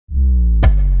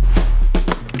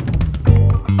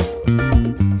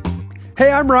Hey,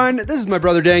 I'm Ryan. This is my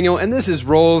brother Daniel, and this is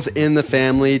Rolls in the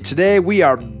Family. Today we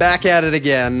are back at it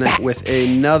again with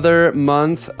another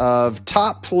month of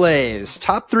top plays.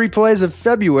 Top 3 plays of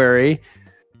February.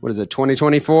 What is it,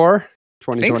 2024?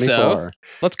 2024. Think so.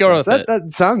 Let's go with it.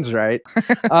 That sounds right.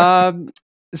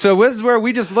 So this is where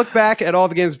we just look back at all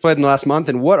the games we played in the last month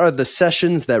and what are the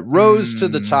sessions that rose to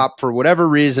the top for whatever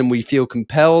reason we feel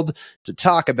compelled to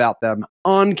talk about them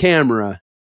on camera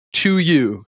to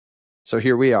you. So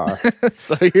here we are.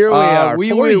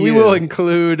 We will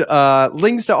include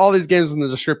links to all these games in the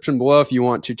description below if you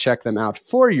want to check them out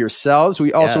for yourselves.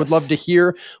 We also would love to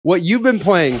hear what you've been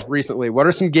playing recently. What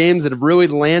are some games that have really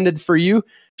landed for you?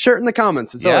 Share it in the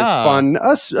comments. It's always fun.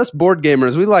 Us board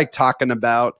gamers, we like talking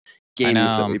about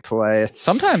games that we play.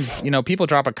 Sometimes, people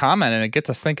drop a comment and it gets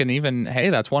us thinking even,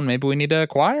 hey, that's one maybe we need to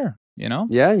acquire.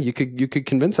 Yeah, you could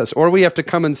convince us, or we have to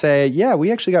come and say, yeah,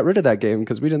 we actually got rid of that game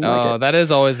because we didn't like it. Oh, that is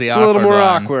always it's a little more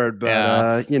awkward,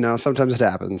 but sometimes it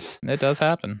happens. It does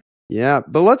happen. Yeah,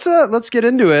 but let's get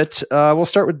into it. We'll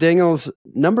start with Daniel's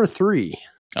number 3.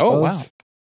 Oh wow.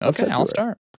 Okay, I'll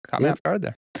start. Caught me off guard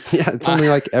there. Yeah, it's only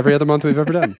like every other month we've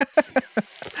ever done.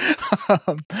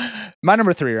 My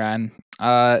number 3, Ryan,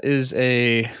 is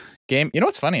a game. You know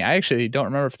what's funny? I actually don't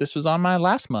remember if this was on my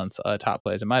last month's top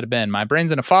plays. It might have been. My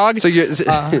brain's in a fog. So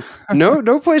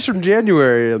no plays from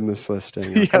January in this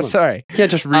listing. Yeah, sorry. You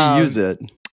can't just reuse it.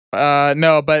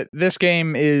 No, but this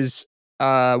game is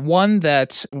one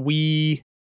that we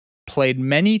played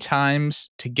many times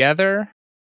together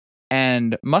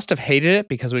and must have hated it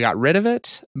because we got rid of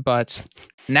it. But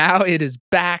now it is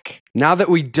back. Now that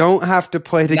we don't have to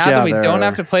play together.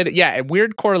 Yeah, a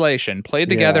weird correlation. Played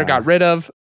together, got rid of.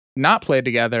 Not played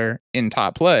together in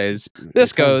top plays.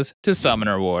 This goes to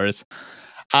Summoner Wars.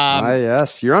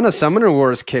 Yes, you're on a Summoner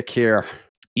Wars kick here.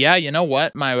 Yeah, you know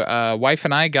what? My wife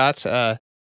and I got to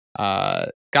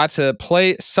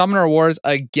play Summoner Wars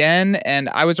again, and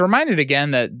I was reminded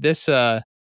again that this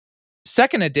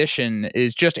second edition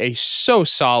is just so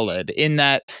solid in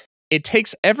that it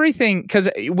takes everything. Because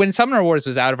when Summoner Wars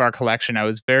was out of our collection, I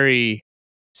was very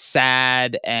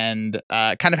sad and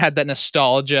kind of had that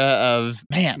nostalgia of,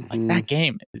 man, like that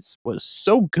game was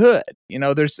so good.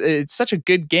 It's such a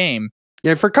good game.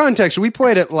 Yeah, for context, we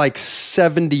played it like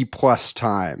 70 plus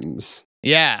times.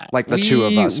 Yeah, like the two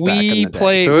of us back in the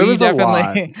day. So it was a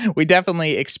lot. We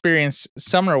definitely experienced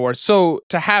Summoner Wars. So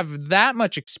to have that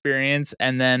much experience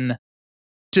and then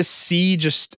to see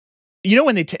just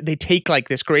when they take like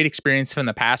this great experience from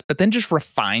the past, but then just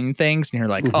refine things, and you're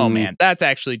like, oh man, that's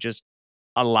actually just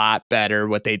a lot better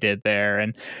what they did there.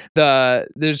 And the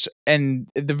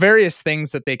various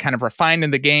things that they kind of refined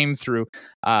in the game through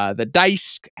the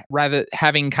dice, rather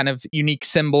having kind of unique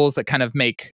symbols that kind of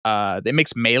make it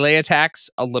makes melee attacks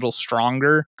a little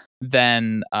stronger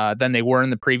than they were in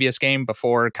the previous game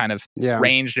before. Kind of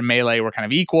ranged and melee were kind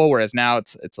of equal, whereas now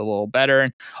it's a little better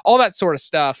and all that sort of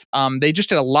stuff. They just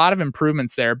did a lot of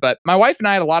improvements there, but my wife and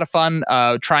I had a lot of fun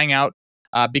trying out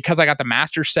because I got the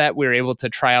master set. We were able to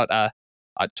try out a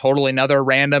totally another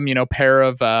random, pair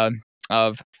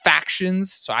of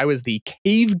factions. So I was the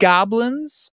Cave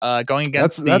Goblins going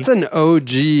against that's an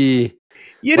OG. It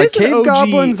is Cave an OG.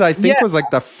 Goblins, I think, was like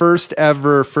the first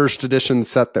ever first edition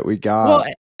set that we got. Well,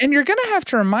 and you're gonna have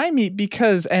to remind me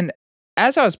because, and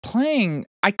as I was playing,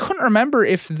 I couldn't remember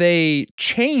if they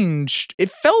changed. It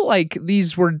felt like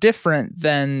these were different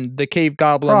than the Cave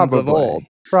Goblins of old.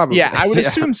 Probably. Yeah, I would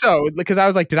assume so, because I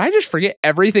was like, did I just forget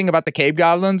everything about the Cave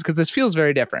Goblins? Because this feels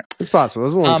very different. It's possible. It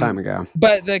was a long time ago.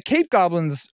 But the Cave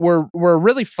Goblins were a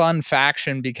really fun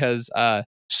faction because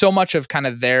so much of kind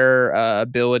of their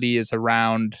ability is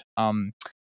around kind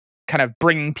of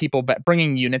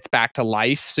bringing units back to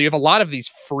life. So you have a lot of these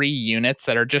free units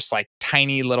that are just like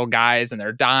tiny little guys and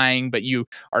they're dying, but you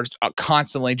are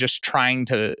constantly just trying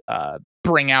to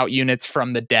bring out units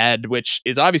from the dead, which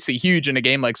is obviously huge in a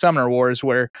game like Summoner Wars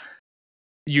where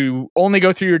you only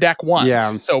go through your deck once.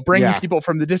 Yeah. So bringing people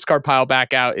from the discard pile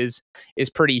back out is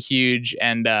pretty huge.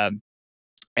 And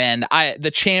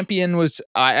the champion was,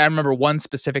 I remember one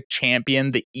specific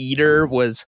champion, the Eater,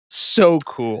 was so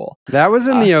cool. That was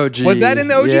in the OG. Was that in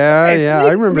the OG? Yeah, I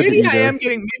remember. Maybe I am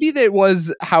getting. Maybe that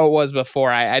was how it was before.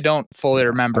 I don't fully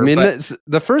remember. I mean,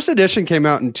 the first edition came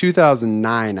out in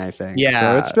 2009, I think. Yeah,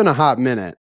 so it's been a hot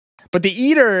minute. But the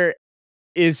Eater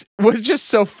was just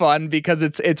so fun because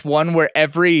it's one where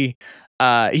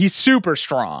he's super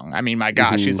strong. I mean, my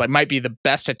gosh, he's like might be the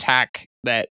best attack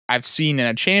that I've seen in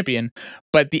a champion,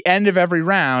 but at the end of every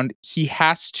round, he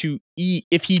has to eat.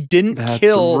 If he didn't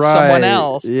kill someone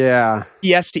else,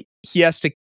 he has to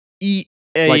eat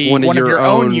one of your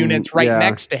own units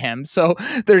next to him. So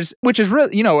which is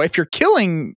really, if you're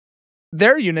killing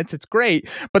their units, it's great.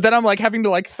 But then I'm like having to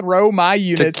like throw my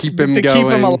units to keep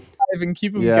him alive and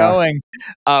keep him going,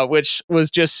 which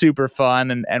was just super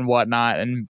fun and whatnot.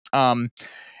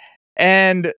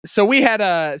 And so we had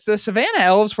so the Savannah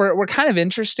Elves were kind of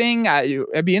interesting.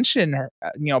 I'd be interested in her,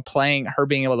 playing her,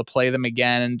 being able to play them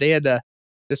again. And they had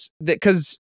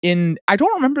because I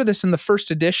don't remember this in the first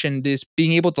edition, this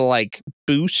being able to like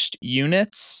boost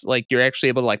units, like you're actually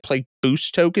able to like play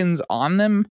boost tokens on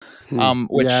them,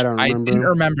 which I didn't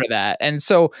remember that. And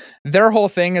so their whole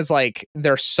thing is like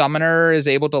their summoner is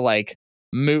able to like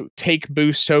take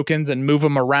boost tokens and move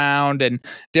them around, and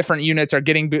different units are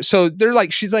getting boost. So they're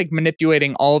like, she's like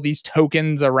manipulating all these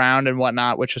tokens around and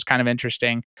whatnot, which was kind of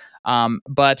interesting.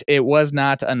 But it was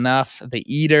not enough. The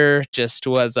Eater just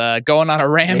was going on a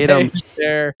rampage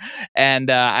there,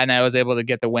 and I was able to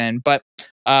get the win. But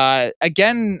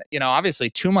again, obviously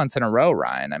 2 months in a row,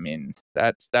 Ryan. I mean,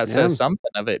 that says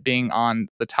something of it being on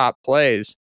the top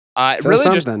plays. It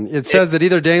really it says that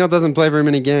either Daniel doesn't play very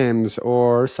many games,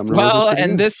 or Summoner Wars is pretty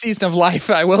good. This season of life,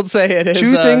 I will say it is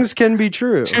two things can be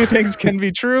true. Two things can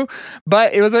be true,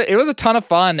 but it was a ton of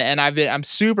fun, and I'm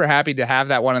super happy to have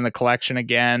that one in the collection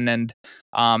again, and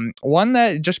one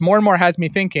that just more and more has me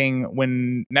thinking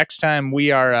when next time we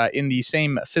are in the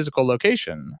same physical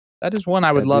location. That is one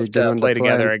I would love to play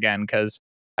together again, because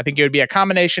I think it would be a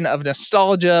combination of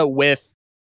nostalgia with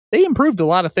they improved a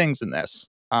lot of things in this.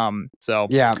 So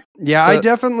I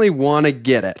definitely want to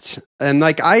get it. And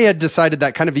like I had decided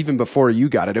that kind of even before you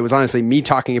got it. It was honestly me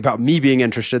talking about me being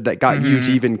interested that got you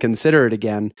to even consider it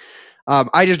again.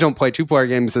 I just don't play 2-player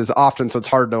games as often, so it's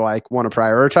hard to like want to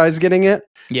prioritize getting it.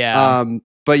 Yeah.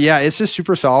 But yeah, it's just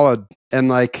super solid. And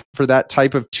like for that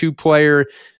type of 2-player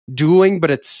dueling,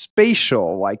 but it's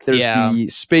spatial. Like there's the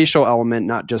spatial element,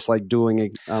 not just like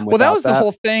dueling. Well, that was the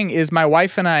whole thing. Is my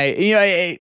wife and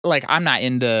I, like I'm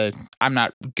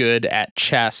not good at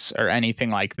chess or anything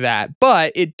like that,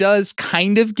 but it does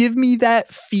kind of give me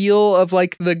that feel of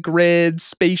like the grid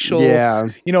spatial, well,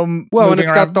 and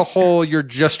it's got the whole, you're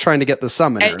just trying to get the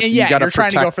summoner. And so you're trying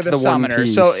to go for the summoner.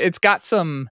 So it's got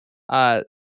some,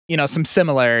 some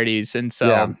similarities. And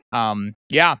so,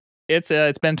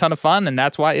 it's been a ton of fun, and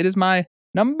that's why it is my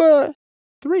number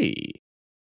 3.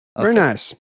 Very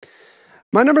nice.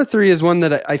 My number 3 is one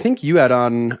that I think you had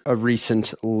on a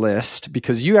recent list,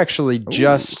 because you actually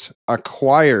just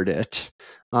acquired it.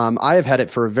 I have had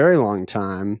it for a very long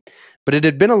time, but it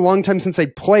had been a long time since I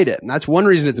played it. And that's one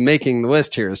reason it's making the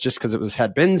list here, is just because it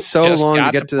had been so long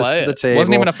to get to this to the table. It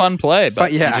wasn't even a fun play.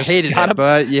 But I hated it,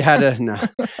 but you had to, no.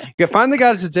 You finally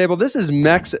got it to the table. This is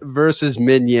Mechs versus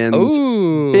Minions.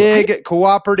 Ooh, big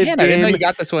cooperative game. I didn't know you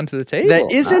got this one to the table.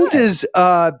 That isn't as...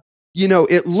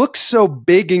 it looks so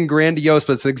big and grandiose,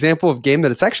 but it's an example of game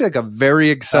that it's actually like a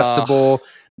very accessible,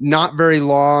 not very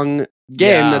long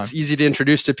game that's easy to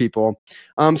introduce to people.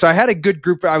 So I had a good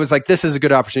group. I was like, this is a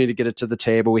good opportunity to get it to the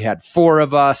table. We had 4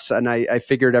 of us, and I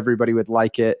figured everybody would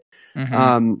like it.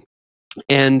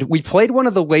 And we played one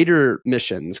of the later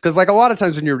missions, because like a lot of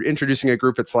times when you're introducing a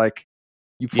group, it's like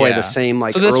you play the same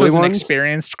like early ones. So this was an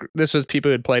experienced. This was people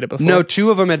who had played it before. No,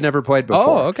 2 of them had never played before.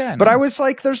 Oh, okay. But I was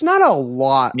like, there's not a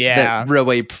lot that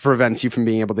really prevents you from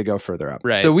being able to go further up.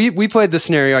 Right. So we played the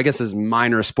scenario. I guess as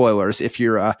minor spoilers if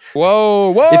you're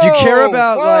whoa, if you care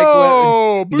about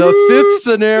like the 5th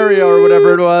scenario or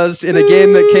whatever it was in a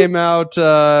game that came out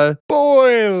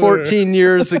 14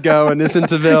 years ago and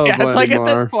isn't available it's like anymore.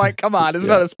 At this point, come on, it's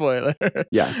not a spoiler.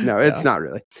 It's not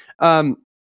really.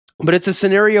 But it's a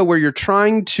scenario where you're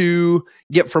trying to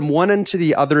get from one end to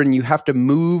the other, and you have to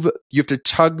move, you have to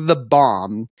tug the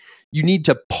bomb. You need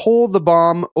to pull the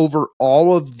bomb over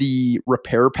all of the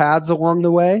repair pads along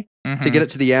the way to get it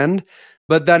to the end.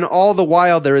 But then all the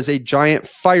while, there is a giant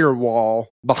firewall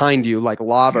behind you, like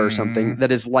lava or something,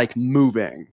 that is like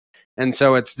moving. And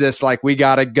so it's this like, we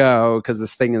got to go because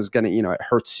this thing is going to, it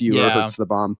hurts you or hurts the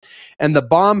bomb. And the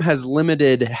bomb has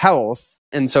limited health.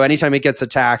 And so anytime it gets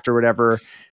attacked or whatever,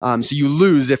 so you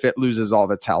lose. If it loses all of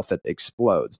its health, it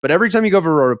explodes. But every time you go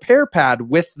over a repair pad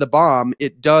with the bomb,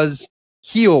 it does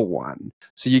heal 1.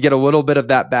 So you get a little bit of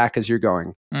that back as you're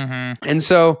going. And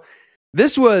so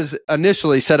this was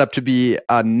initially set up to be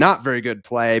a not very good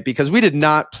play, because we did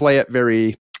not play it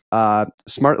very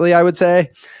smartly, I would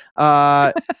say.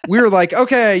 We were like,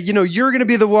 okay, you're going to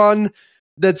be the one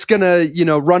that's gonna,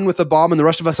 run with the bomb, and the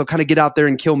rest of us will kind of get out there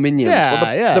and kill minions.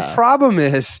 The problem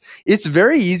is, it's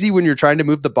very easy when you're trying to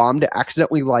move the bomb to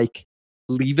accidentally like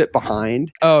leave it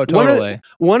behind. Oh, totally.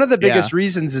 One of the biggest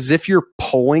reasons is if you're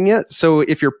pulling it. So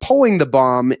if you're pulling the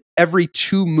bomb, every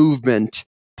 2 movement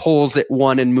pulls it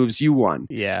one and moves you one.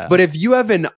 Yeah. But if you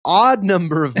have an odd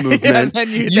number of movement, then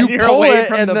you you're pull away it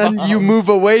from and the then you bomb. move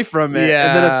away from it.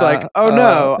 And then it's like, Yeah. oh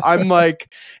no, I'm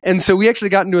like, and so we actually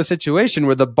got into a situation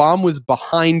where the bomb was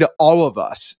behind all of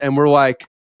us. And we're like,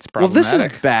 It's well, this is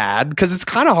problematic. bad because it's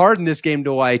kind of hard in this game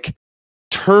to like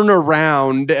turn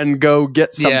around and go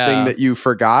get something Yeah. that you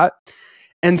forgot.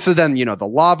 And so then, you know, the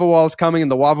lava wall is coming,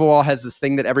 and the lava wall has this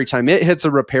thing that every time it hits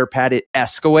a repair pad, it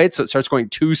escalates. So it starts going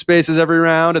 2 spaces every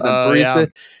round and then Oh, 3 yeah.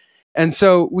 spaces. And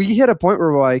so we hit a point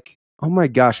where we're like, oh my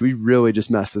gosh, we really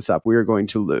just messed this up. We are going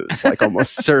to lose, like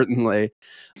almost certainly.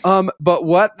 But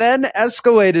what then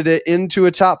escalated it into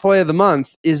a top play of the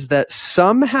month is that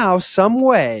somehow, some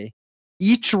way,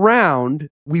 each round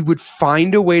we would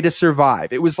find a way to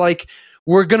survive. It was like,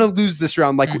 we're going to lose this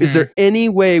round. Like, is there any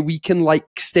way we can like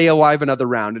stay alive another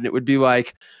round? And it would be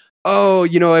like, oh,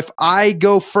 you know, if I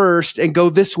go first and go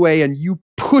this way and you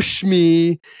push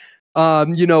me,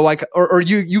 you know, like, or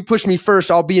you push me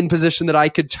first, I'll be in position that I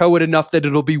could tow it enough that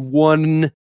it'll be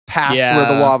one past where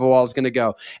the Yeah. lava wall is going to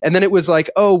go. And then it was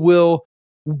like, oh, we'll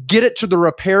get it to the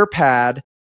repair pad,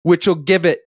 which will give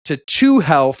it to 2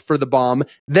 health for the bomb.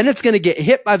 Then it's going to get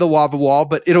hit by the lava wall,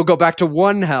 but it'll go back to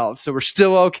 1 health. So we're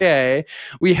still okay.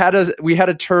 We had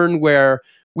a turn where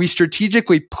we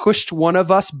strategically pushed one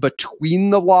of us between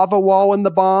the lava wall and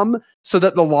the bomb so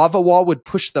that the lava wall would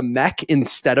push the mech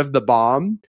instead of the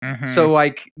bomb. Mhm. So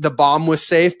like the bomb was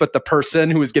safe, but the person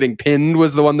who was getting pinned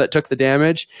was the one that took the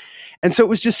damage. And so it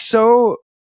was just so,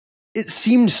 it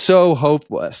seemed so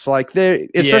hopeless. Like there,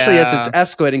 especially as it's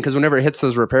escalating, because whenever it hits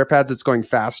those repair pads, it's going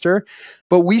faster.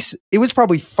 But it was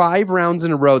probably 5 rounds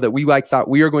in a row that we like thought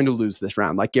we are going to lose this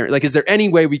round. Like, is there any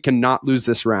way we can not lose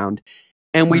this round?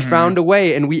 And we found a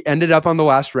way, and we ended up on the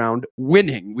last round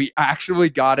winning. We actually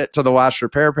got it to the last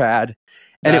repair pad.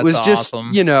 And it was That's just, awesome.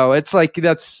 you know, it's like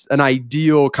that's an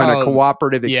ideal kind of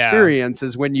cooperative experience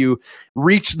is when you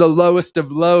reach the lowest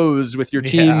of lows with your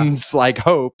team's like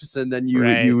hopes, and then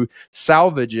you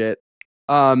salvage it.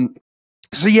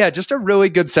 So yeah, just a really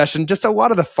good session. Just a lot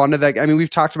of the fun of that. I mean, we've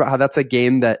talked about how that's a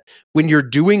game that when you're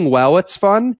doing well, it's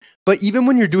fun. But even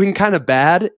when you're doing kind of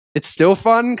bad, it's still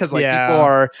fun because like people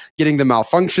are getting the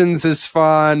malfunctions is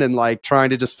fun and like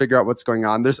trying to just figure out what's going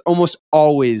on. There's almost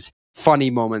always funny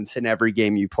moments in every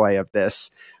game you play of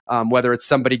this, whether it's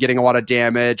somebody getting a lot of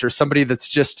damage or somebody that's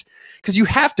just because you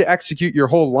have to execute your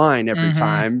whole line every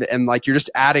time, and like you're just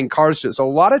adding cards to it. So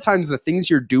a lot of times the things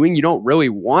you're doing you don't really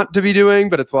want to be doing,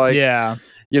 but it's like,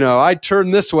 you know, I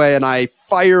turn this way and I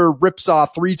fire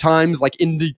Ripsaw 3 times like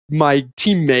into my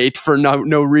teammate for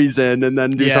no reason, and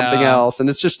then do something else, and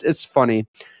it's funny.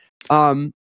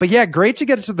 But yeah, great to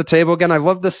get it to the table again. I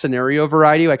love the scenario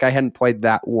variety. Like I hadn't played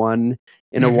that one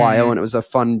in a while, and it was a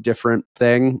fun, different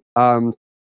thing. And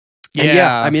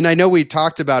I mean, I know we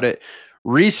talked about it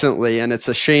recently, and it's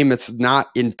a shame it's not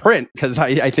in print because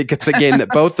I think it's a game that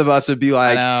both of us would be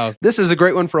like, this is a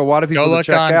great one for a lot of people to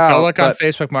check out. Go look on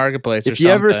Facebook Marketplace. If you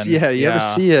ever see, ever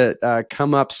see it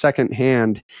come up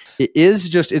secondhand,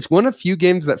 it's one of few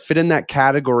games that fit in that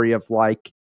category of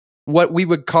like what we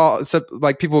would call, so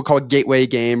like people would call a gateway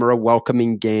game or a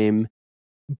welcoming game.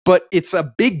 But it's a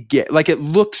big game. Like it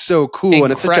looks so cool,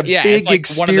 and it's such a big like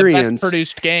experience. One of the best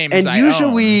produced games. And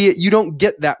usually you don't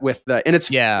get that with the. And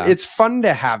it's fun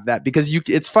to have that because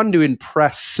it's fun to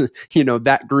impress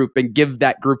that group and give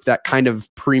that group that kind of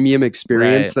premium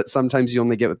experience that sometimes you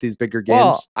only get with these bigger games.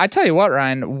 Well, I tell you what,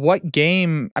 Ryan, what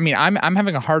game? I mean, I'm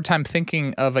having a hard time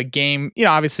thinking of a game.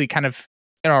 Obviously, kind of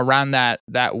around that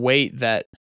weight that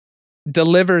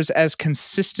delivers as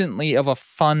consistently of a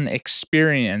fun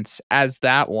experience as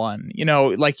that one.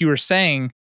 Like you were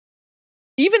saying,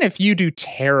 even if you do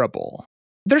terrible,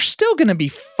 there's still going to be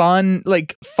fun,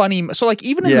 like funny. So like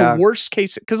even in the worst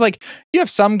case, because like you have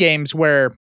some games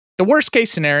where the worst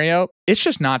case scenario, it's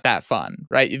just not that fun,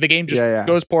 right? The game just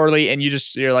goes poorly and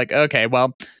you're like, okay,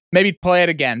 well, maybe play it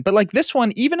again. But like this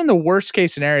one, even in the worst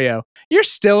case scenario, you're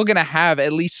still going to have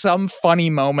at least some funny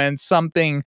moments,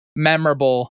 something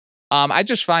memorable. I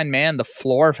just find, man, the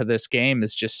floor for this game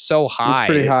is just so high. It's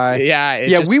pretty high.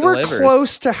 It we were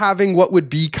close to having what would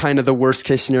be kind of the worst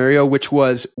case scenario, which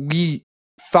was we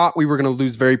thought we were going to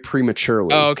lose very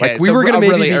prematurely. Oh, okay. Like we were going to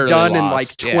maybe be done in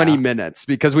like 20 minutes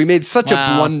because we made such a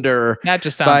blunder. That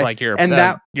just sounds like your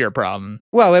problem.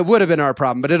 Well, it would have been our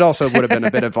problem, but it also would have been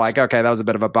a bit of like, okay, that was a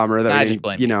bit of a bummer that I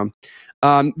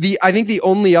think the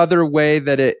only other way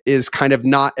that it is kind of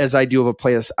not as ideal of a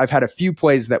play is I've had a few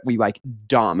plays that we like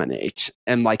dominate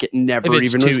and like it never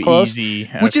even was close,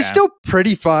 which is still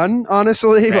pretty fun,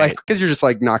 honestly, like because you're just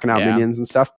like knocking out minions and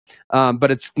stuff.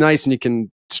 But it's nice when you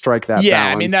can strike that yeah,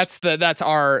 balance. I mean that's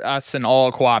us in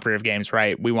all cooperative games,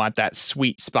 right? We want that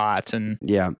sweet spot, and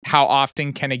how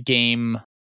often can a game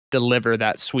deliver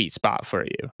that sweet spot for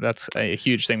you? That's a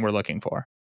huge thing we're looking for.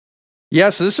 Yeah,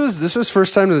 so this was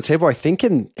first time to the table. I think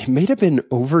it may have been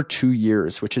over 2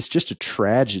 years, which is just a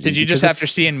tragedy. Did you just after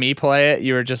seeing me play it,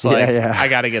 you were just like, I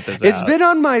got to get this? It's been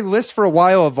on my list for a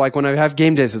while of like when I have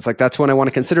game days. It's like that's when I want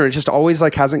to consider. It just always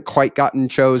like hasn't quite gotten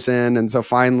chosen, and so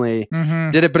finally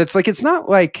did it. But it's like it's not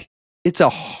like it's a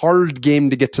hard game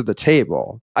to get to the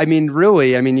table. I mean,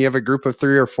 really, you have a group of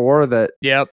 3 or 4 that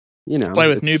play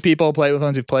with new people, play with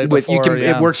ones you've played before.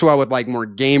 It works well with like more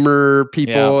gamer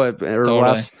people or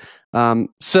less.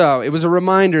 So it was a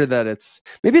reminder that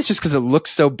maybe it's just because it looks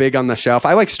so big on the shelf.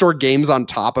 I like store games on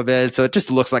top of it, so it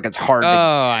just looks like it's hard.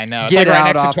 I know. It's like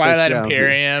right next to Twilight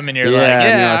Imperium, and you're like,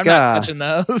 I'm not touching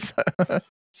those.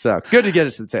 So good to get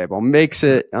it to the table. Makes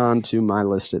it onto my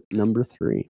list at number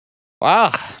 3.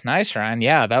 Wow, nice, Ryan.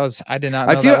 Yeah, that was. I did not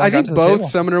know. I think both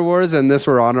Summoner Wars and this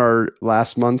were on our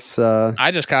last month's.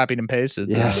 I just copied and pasted.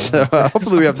 Yeah, so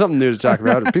hopefully we have something new to talk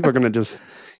about. People are going to just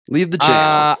leave the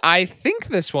channel. I think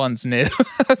this one's new.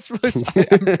 That's really funny.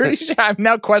 I'm pretty sure. I'm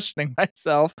now questioning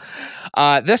myself.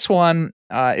 This one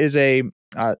is a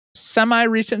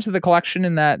semi-recent to the collection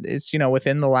in that it's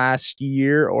within the last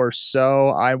year or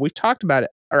so. We've talked about it,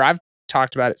 or I've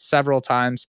talked about it several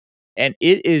times, and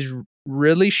it is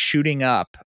really shooting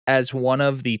up as one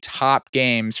of the top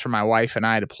games for my wife and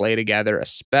I to play together,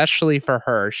 especially for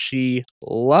her. She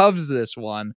loves this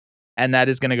one, and that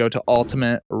is going to go to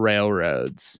Ultimate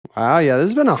Railroads. Wow, yeah, this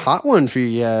has been a hot one for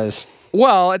you guys.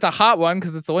 Well, it's a hot one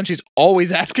because it's the one she's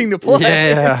always asking to play.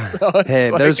 Yeah. So hey,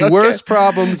 there's worse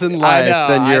problems in life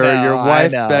than your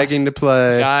wife begging to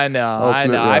play. I know.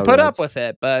 I put up with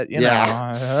it, but you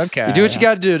know, okay. You do what you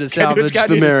got to do to salvage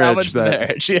the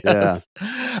marriage. Yes.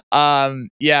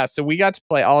 Yeah. So we got to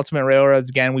play Ultimate Railroads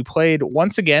again. We played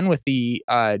once again with the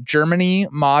Germany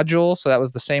module. So that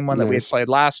was the same one that we had played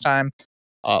last time.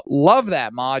 Love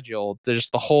that module.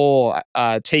 Just the whole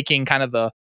taking kind of the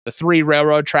 3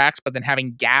 railroad tracks, but then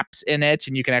having gaps in it,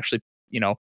 and you can actually,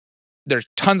 there's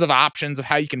tons of options of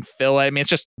how you can fill it. I mean, it's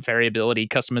just variability,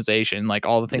 customization, like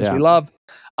all the things we love.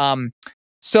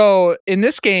 So in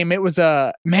this game, it was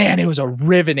a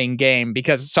riveting game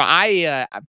because I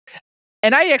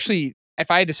actually, if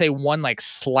I had to say one like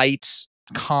slight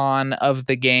con of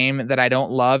the game that I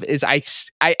don't love is I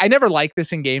never like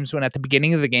this in games when at the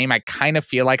beginning of the game I kind of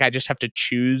feel like I just have to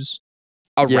choose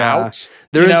a route.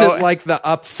 There isn't like the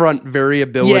upfront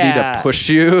variability to push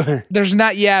you. There's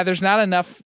not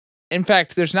enough. In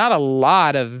fact, there's not a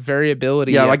lot of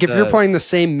variability. Yeah, like if you're playing the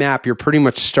same map, you're pretty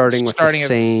much starting with the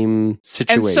same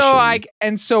situation.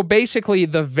 And so basically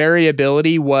the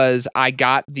variability was I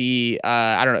got the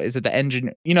I don't know, is it the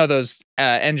engine, those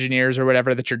engineers or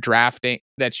whatever that you're drafting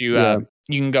that you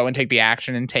can go and take the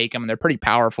action and take them, and they're pretty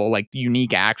powerful, like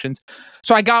unique actions.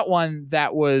 So I got one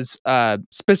that was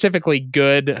specifically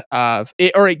good.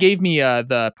 It gave me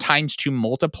the ×2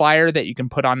 multiplier that you can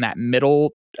put on that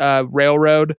middle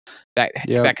railroad that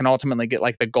can ultimately get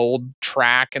like the gold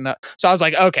track. And so I was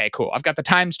like, okay, cool. I've got the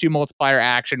 ×2 multiplier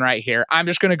action right here. I'm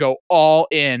just going to go all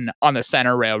in on the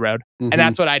center railroad. And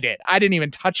that's what I did. I didn't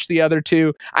even touch the other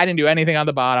 2. I didn't do anything on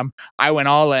the bottom. I went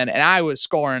all in, and I was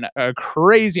scoring a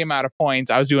crazy amount of points.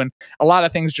 I was doing a lot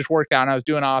of things just worked out, and I was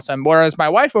doing awesome. Whereas my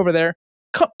wife over there,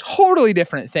 totally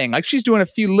different thing. Like she's doing a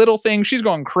few little things. She's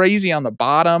going crazy on the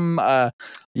bottom.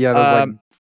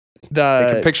 There's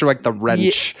I can picture like the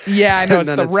wrench. Yeah, I know it's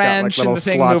the wrench and the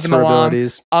thing moving along.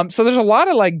 So there's a lot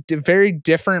of like very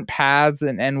different paths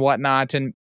and whatnot.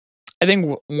 And I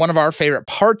think one of our favorite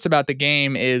parts about the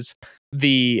game is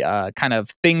the kind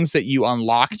of things that you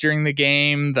unlock during the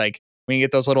game. Like when you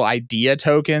get those little idea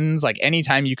tokens, like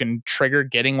anytime you can trigger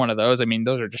getting one of those, I mean,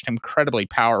 those are just incredibly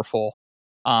powerful.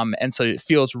 And so it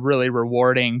feels really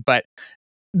rewarding. But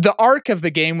the arc of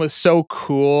the game was so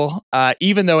cool,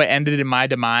 even though it ended in my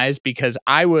demise, because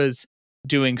I was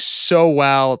doing so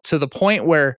well to the point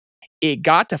where it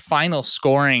got to final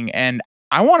scoring. And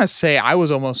I want to say I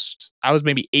was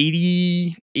maybe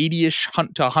 80-ish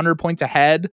to 100 points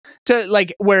ahead to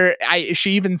like where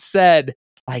she even said,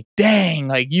 like, dang,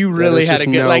 like you really had a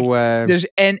good there's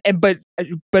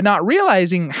but not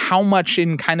realizing how much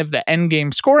in kind of the end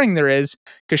game scoring there is,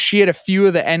 because she had a few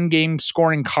of the end game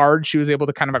scoring cards she was able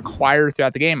to kind of acquire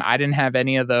throughout the game. I didn't have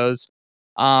any of those.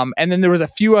 And then there was a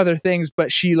few other things,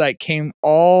 but she like came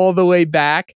all the way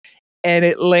back and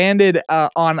it landed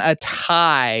on a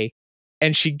tie.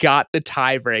 And she got the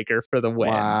tiebreaker for the win.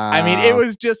 Wow. I mean, it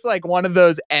was just like one of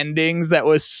those endings that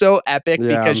was so epic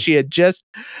because she had just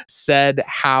said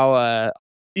how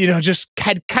just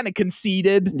kind of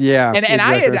conceded. Yeah. And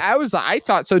exactly. I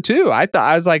thought so too. I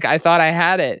thought I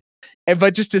had it.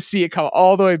 But just to see it come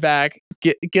all the way back,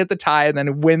 get the tie, and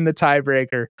then win the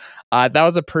tiebreaker, that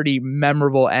was a pretty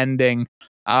memorable ending.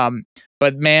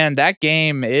 But man, that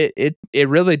game, it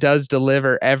really does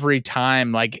deliver every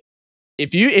time. Like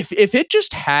if it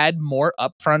just had more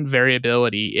upfront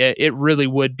variability, it really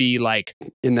would be like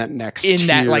in that next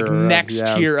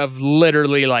tier of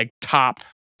literally like top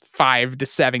 5 to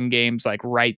 7 games, like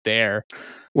right there.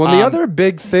 Well, the other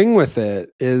big thing with it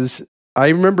is, I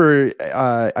remember,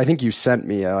 I think you sent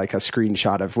me a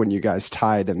screenshot of when you guys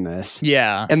tied in this.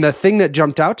 Yeah. And the thing that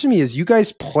jumped out to me is you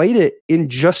guys played it in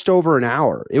just over an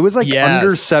hour. It was like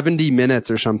under 70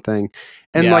 minutes or something.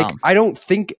 And like, I don't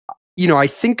think, I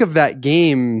think of that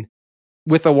game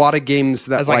with a lot of games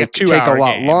that like take a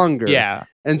lot longer. Yeah.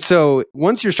 And so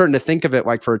once you're starting to think of it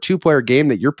like for a 2-player game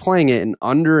that you're playing it in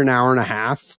under an hour and a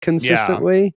half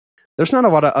consistently, there's not a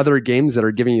lot of other games that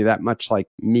are giving you that much like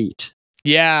meat.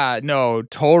 Yeah, no,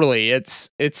 totally. It's,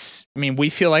 I mean, we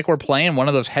feel like we're playing one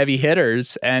of those heavy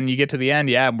hitters, and you get to the end,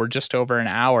 and we're just over an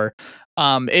hour.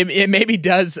 It maybe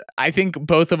does, I think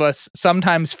both of us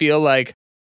sometimes feel like,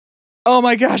 oh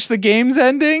my gosh, the game's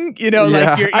ending. You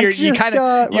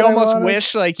almost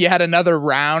wish like you had another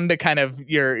round to kind of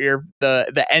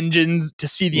the engines, to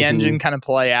see the engine kind of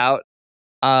play out.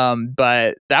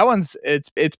 But that one's,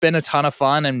 it's been a ton of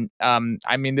fun. And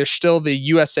I mean, there's still the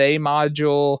USA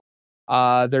module.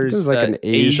 There's like an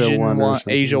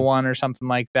Asia one or something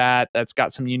like that. That's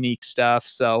got some unique stuff.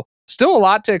 So still a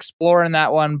lot to explore in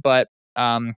that one. But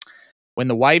when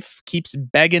the wife keeps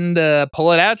begging to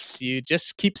pull it out, you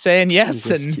just keep saying yes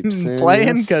and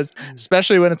playing, because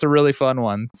especially when it's a really fun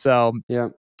one. So yeah,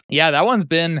 that one's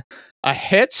been a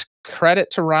hit. Credit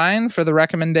to Ryan for the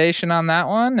recommendation on that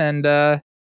one. And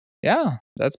yeah,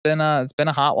 it's been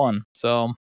a hot one.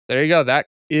 So there you go. That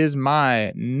is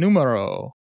my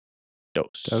numero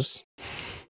dos.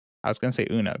 I was going to say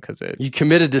uno because you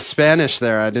committed to Spanish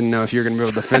there. I didn't know if you were going to be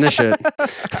able to finish it.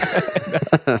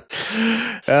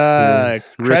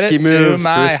 Credit to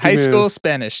my high school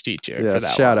Spanish teacher for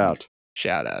that shout one. out.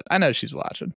 Shout out. I know she's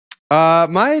watching.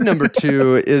 My number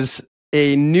 2 is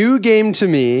a new game to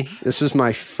me. This was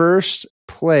my first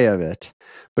play of it,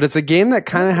 but it's a game that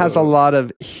kind of has a lot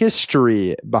of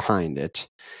history behind it.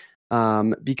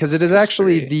 Because it is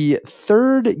actually the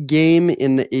 3rd game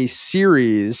in a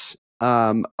series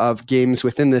of games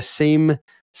within the same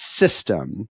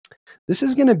system. This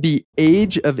is going to be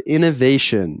Age of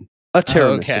Innovation, a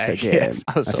Terra Mystica game. Yes.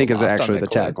 I think is actually the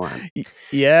tagline.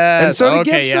 Yeah. And so to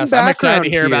give some background, I'm excited to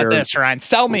hear about this, Ryan.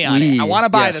 Sell me on it. I want to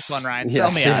buy this one, Ryan. Sell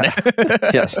me on it.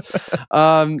 Yes.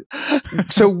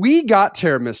 So we got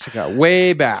Terra Mystica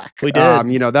way back. We did.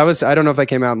 That was, I don't know if that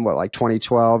came out in like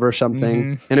 2012 or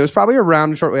something. And it was probably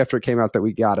around shortly after it came out that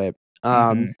we got it.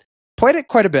 Played it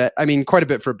quite a bit. I mean, quite a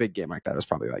bit for a big game like that. It was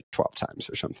probably like 12 times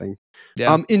or something.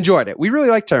 Yeah. Enjoyed it. We really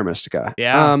liked Terra Mystica.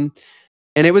 Yeah.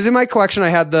 And it was in my collection. I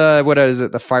had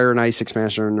the Fire and Ice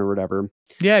expansion or whatever.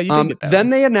 Yeah, you did get that.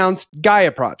 Then they announced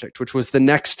Gaia Project, which was the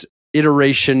next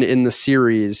iteration in the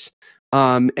series.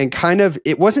 And kind of,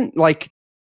 it wasn't like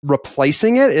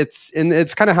replacing it.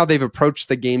 It's kind of how they've approached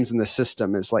the games in the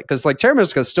system. Is like, because like Terra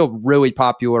Mystica is still really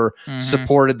popular,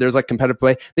 supported. There's like competitive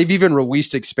play. They've even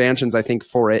released expansions, I think,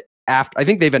 for it. I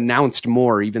think they've announced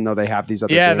more, even though they have these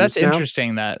other games that's now.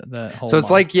 interesting. That the whole so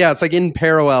it's like in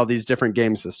parallel these different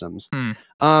game systems.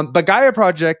 But Gaia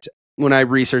Project, when I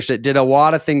researched it, did a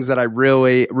lot of things that I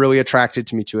really attracted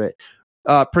to me to it.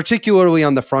 Particularly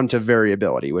on the front of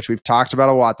variability, which we've talked about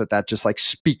a lot, that just like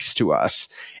speaks to us.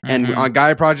 And on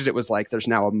Gaia Project, it was like there's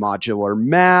now a modular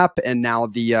map, and now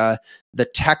the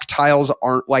tech tiles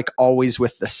aren't like always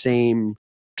with the same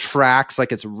tracks,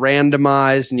 like it's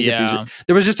randomized, and you get these.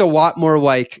 There was just a lot more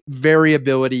like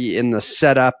variability in the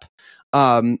setup,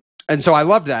 and so I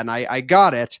loved that, and I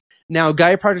got it. Now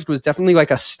Gaia Project was definitely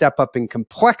like a step up in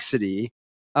complexity.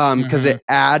 Because it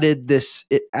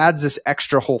adds this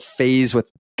extra whole phase with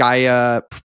Gaia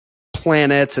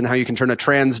planets and how you can turn a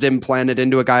Transdim planet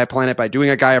into a Gaia planet by doing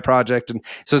a Gaia project. And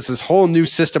so it's this whole new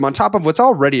system on top of what's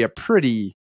already a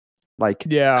pretty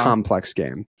complex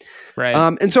game. Right.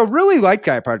 And so really like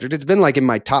Gaia Project. It's been like in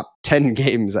my top 10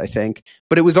 games, I think,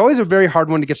 but it was always a very hard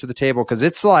one to get to the table because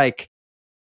it's like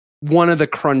one of the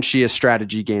crunchiest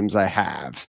strategy games I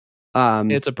have.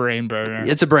 It's a brain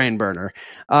burner.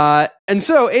 And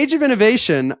so Age of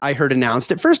Innovation, I heard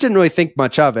announced. At first, didn't really think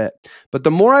much of it, but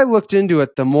the more I looked into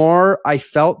it, the more I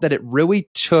felt that it really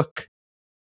took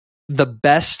the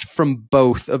best from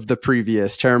both of the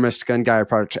previous Terra Mystica and Gaia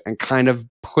Project and kind of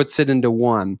puts it into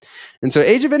one. And so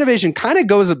Age of Innovation kind of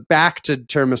goes back to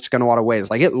Terra Mystica in a lot of ways.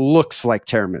 Like, it looks like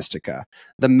Terra Mystica.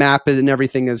 The map and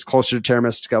everything is closer to Terra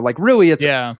Mystica. Like, really,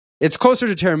 it's closer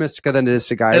to Terra Mystica than it is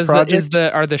to Gaia Project.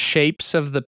 Are the shapes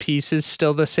of the pieces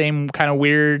still the same kind of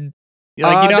weird?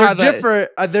 Like, they're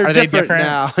different. They're different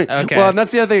now. Okay. Well, and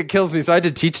that's the other thing that kills me. So I had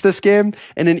to teach this game,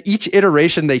 and in each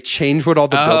iteration, they change what all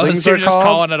the buildings so are you're just called.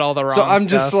 calling it all the wrong So I'm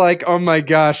stuff. just like, oh my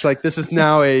gosh, like this is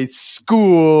now a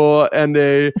school and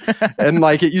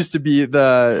like it used to be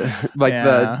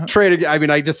the trading. I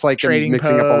mean, I just like am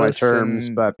mixing up all my terms,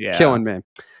 but killing me.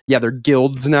 Yeah, they're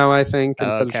guilds now, I think,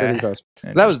 instead of trading posts.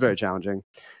 So that was very challenging.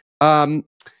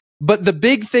 But the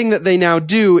big thing that they now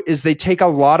do is they take a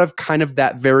lot of kind of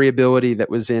that variability that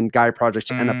was in Gaia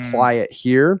Project and apply it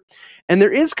here. And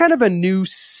there is kind of a new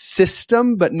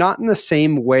system, but not in the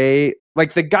same way.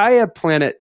 Like, the Gaia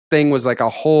planet thing was like a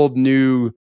whole new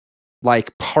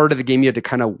like part of the game you had to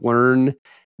kind of learn.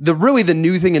 The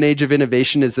new thing in Age of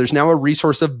Innovation is there's now a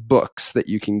resource of books that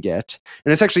you can get.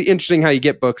 And it's actually interesting how you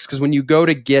get books, because when you go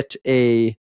to get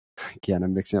again,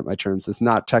 I'm mixing up my terms. It's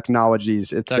not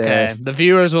technologies. It's okay. The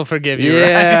viewers will forgive you.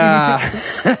 Yeah.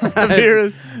 Right?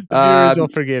 the viewers will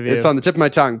forgive you. It's on the tip of my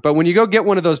tongue. But when you go get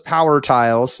one of those power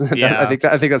tiles, I think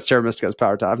that's Terra Mystica's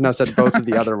power tile. I've now said both of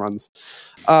the other ones.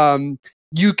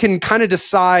 You can kind of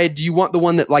decide, do you want the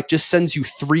one that like just sends you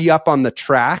 3 up on the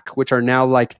track, which are now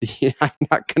like they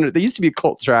used to be a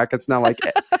cult track. It's now like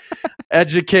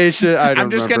education.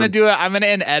 I'm just going to do it. I'm going to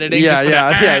end editing.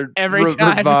 Yeah. Every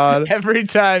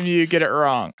time you get it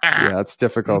wrong. Yeah, it's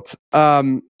difficult.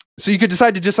 So you could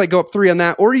decide to just like go up 3 on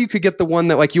that, or you could get the one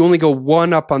that like you only go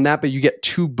 1 up on that, but you get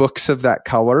 2 books of that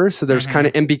color. So there's kind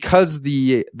of, and because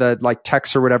the like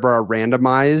texts or whatever are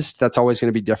randomized, that's always going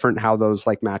to be different how those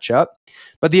like match up.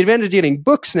 But the advantage of getting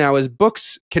books now is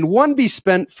books can be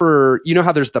spent for, you know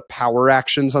how there's the power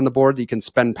actions on the board that you can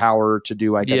spend power to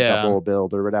do like a double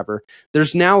build or whatever.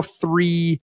 There's now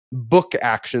 3 book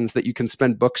actions that you can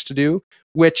spend books to do,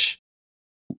 which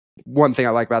one thing I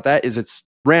like about that is it's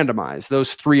randomized.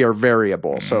 Those 3 are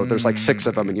variable. So there's like 6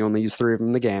 of them and you only use 3 of them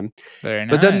in the game. Very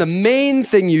nice. But then the main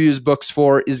thing you use books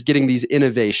for is getting these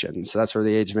innovations. So that's where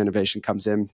the Age of Innovation comes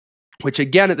in, which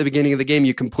again, at the beginning of the game,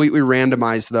 you completely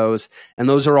randomize those. And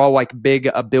those are all like big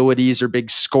abilities or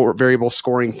big variable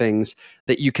scoring things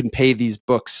that you can pay these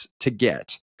books to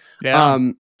get. Yeah.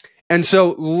 And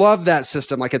so love that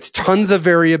system. Like, it's tons of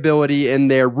variability in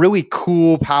there, really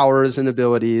cool powers and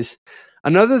abilities.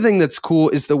 Another thing that's cool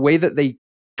is the way that they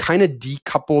kind of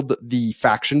decoupled the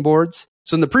faction boards.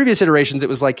 So in the previous iterations, it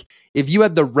was like, if you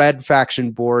had the red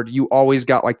faction board, you always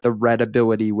got like the red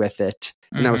ability with it.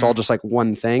 And that was all just like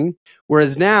one thing.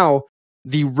 Whereas now,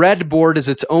 the red board is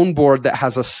its own board that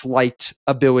has a slight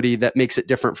ability that makes it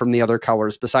different from the other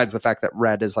colors, besides the fact that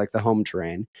red is like the home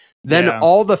terrain. Then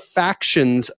all the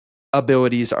factions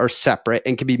abilities are separate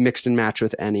and can be mixed and matched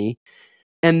with any.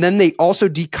 And then they also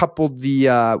decoupled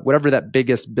the whatever that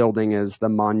biggest building is, the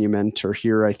monument, or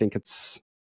here I think it's,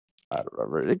 I don't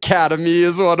remember. Academy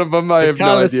is one of them. I have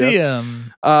no idea.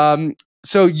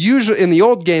 So usually in the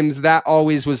old games, that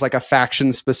always was like a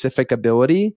faction specific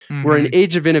ability. Where in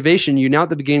Age of Innovation, you now at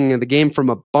the beginning of the game,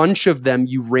 from a bunch of them,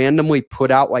 you randomly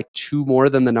put out like 2 more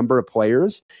than the number of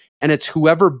players, and it's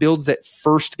whoever builds it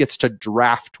first gets to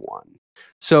draft one.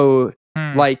 So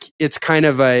like it's kind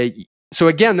of so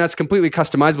again, that's completely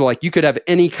customizable. Like, you could have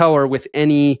any color with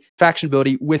any faction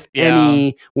ability with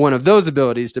any one of those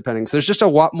abilities, depending. So there's just a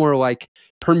lot more like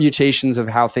permutations of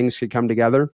how things could come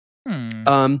together.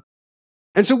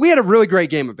 And so we had a really great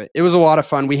game of it. It was a lot of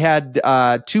fun. We had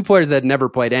 2 players that had never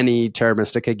played any Terra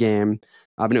Mystica game.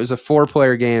 And it was a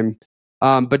 4-player game,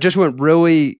 but just went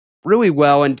really, really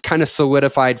well and kind of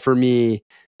solidified for me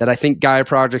that I think Gaia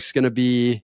Project's going to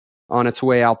be on its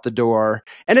way out the door.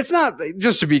 And it's not,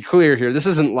 just to be clear here, this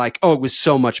isn't like, oh, it was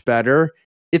so much better.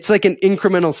 It's like an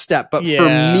incremental step. But for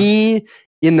me,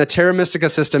 in the Terra Mystica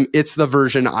system, it's the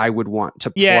version I would want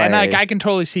to play. Yeah, and I can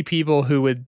totally see people who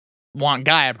would want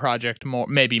Gaia Project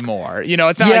maybe more. You know,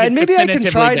 it's not like it's maybe definitively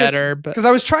I can try better. Because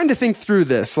I was trying to think through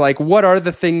this. Like, what are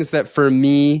the things that for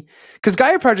me... Because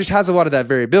Gaia Project has a lot of that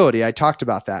variability. I talked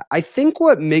about that. I think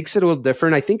what makes it a little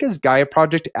different, I think, is Gaia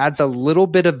Project adds a little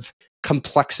bit of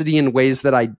complexity in ways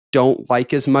that I don't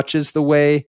like as much as the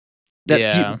way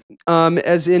that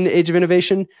as in Age of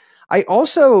Innovation. I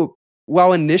also,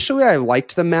 while initially I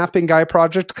liked the map in Gaia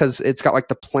Project because it's got like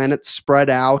the planets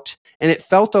spread out, and it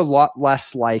felt a lot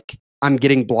less like I'm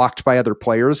getting blocked by other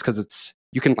players because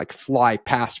you can like fly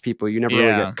past people. You never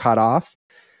really get cut off.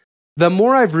 the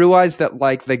more I've realized that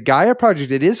like the Gaia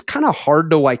project, it is kind of hard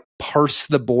to like parse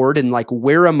the board and like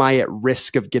where am I at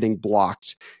risk of getting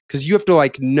blocked? Because you have to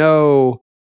like know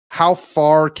how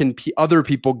far can other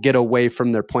people get away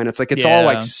from their point. It's like it's all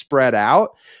like spread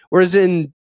out. Whereas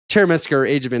in Terra Mystica or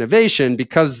Age of Innovation,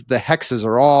 because the hexes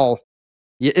are all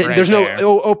there's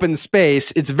no open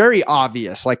space. It's very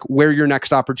obvious, like where your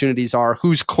next opportunities are,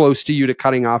 who's close to you to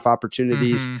cutting off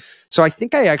opportunities. So I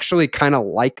think I actually kind of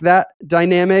like that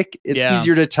dynamic. It's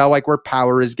easier to tell like where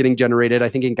power is getting generated. I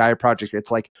think in Gaia Project,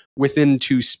 it's like within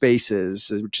 2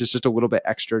 spaces, which is just a little bit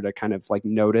extra to kind of like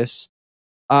notice.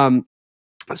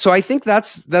 So I think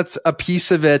that's a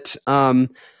piece of it. And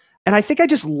I think I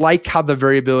just like how the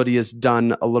variability is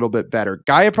done a little bit better.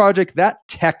 Gaia Project, that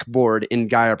tech board in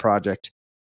Gaia Project,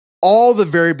 all the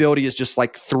variability is just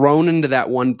like thrown into that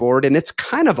one board, and it's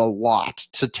kind of a lot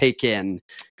to take in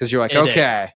because you're like,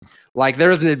 okay, like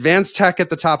there is an advanced tech at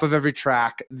the top of every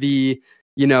track. The,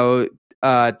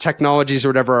 technologies or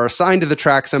whatever are assigned to the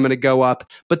tracks. I'm going to go up,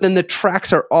 but then the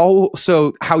tracks are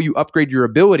also how you upgrade your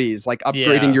abilities, like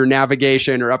upgrading your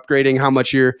navigation or upgrading how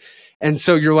much and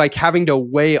so you're like having to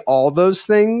weigh all those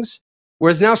things.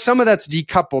 Whereas now some of that's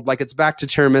decoupled, like it's back to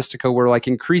Terra Mystica where like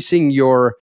increasing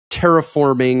your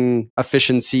terraforming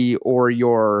efficiency or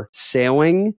your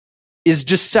sailing is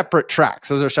just separate tracks.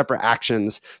 Those are separate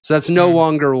actions. So that's no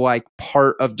longer like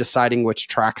part of deciding which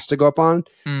tracks to go up on,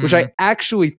 which I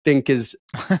actually think is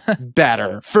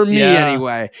better for me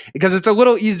anyway, because it's a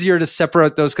little easier to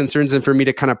separate those concerns and for me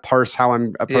to kind of parse how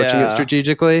I'm approaching it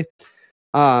strategically.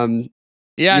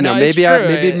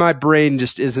 Maybe my brain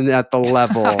just isn't at the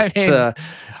level to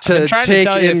take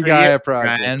in Gaia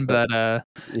Project. Ryan, but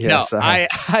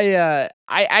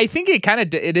I think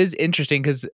it is interesting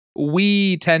because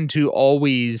we tend to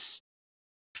always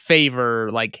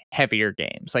favor like heavier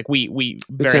games. Like we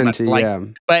very much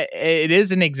but it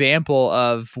is an example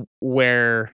of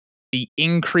where the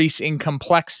increase in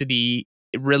complexity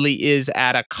really is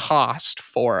at a cost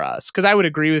for us. Because I would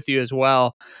agree with you as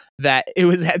well that it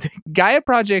was at the Gaia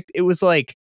Project, it was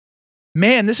like,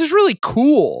 man, this is really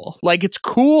cool. Like it's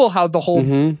cool how the whole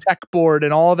tech board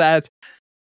and all that,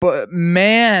 but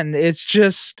man, it's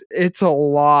a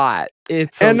lot.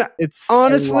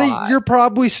 Honestly, you're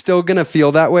probably still gonna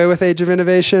feel that way with Age of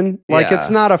Innovation. Like it's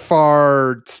not a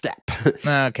far step.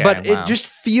 Okay, but it just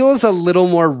feels a little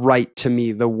more right to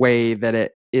me the way that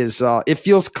it is. It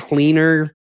feels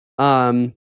cleaner.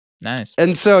 Nice.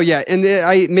 And so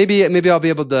maybe I'll be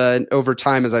able to over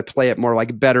time as I play it more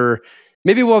like better.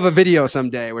 Maybe we'll have a video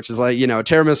someday, which is like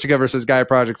Terra Mystica versus Gaia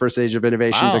Project versus Age of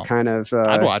Innovation to kind of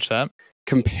I'd watch that.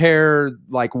 Compare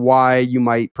like why you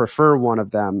might prefer one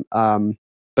of them.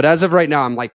 But as of right now,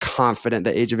 I'm like confident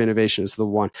that Age of Innovation is the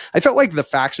one. I felt like the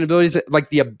faction abilities,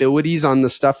 like the abilities on the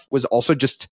stuff was also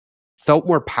just felt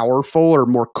more powerful or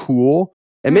more cool.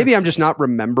 And maybe I'm just not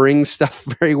remembering stuff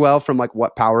very well from like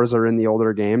what powers are in the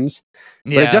older games.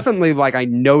 But it definitely like I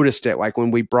noticed it like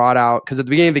when we brought out, because at the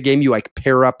beginning of the game, you like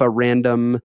pair up a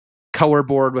random color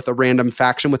board with a random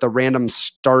faction with a random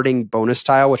starting bonus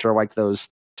tile, which are like those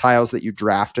tiles that you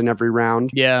draft in every round.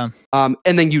 And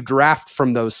then you draft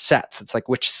from those sets. It's like,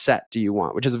 which set do you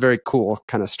want? Which is a very cool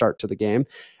kind of start to the game.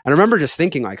 And I remember just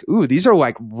thinking like, ooh, these are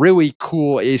like really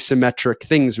cool asymmetric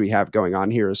things we have going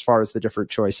on here as far as the different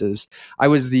choices. I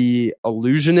was the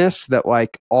illusionist that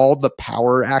like all the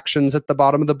power actions at the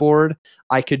bottom of the board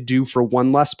I could do for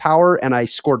 1 less power, and I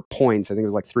scored points. I think it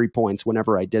was like 3 points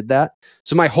whenever I did that.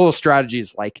 So my whole strategy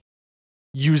is like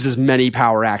use as many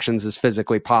power actions as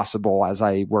physically possible as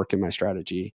I work in my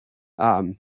strategy.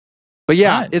 But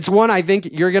yeah, it's one I think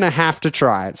you're going to have to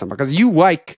try at some point because you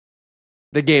like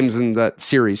the games in the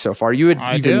series so far. You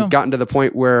had gotten to the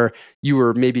point where you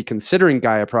were maybe considering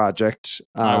Gaia Project.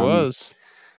 I was.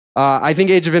 I think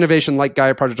Age of Innovation, like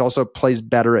Gaia Project, also plays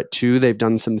better at 2. They've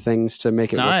done some things to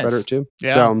make it work better at 2.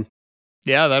 Yeah. So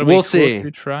that'll we'll be cool see.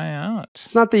 to try out.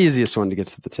 It's not the easiest one to get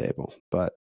to the table,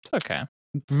 but it's okay.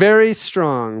 Very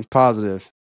strong,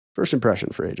 positive first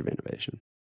impression for Age of Innovation.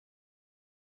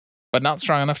 But not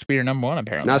strong enough to be your number 1,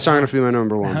 apparently. Not strong enough to be my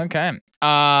number 1. Okay.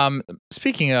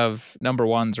 Speaking of number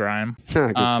 1s, Ryan.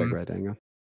 Good segue, Dango.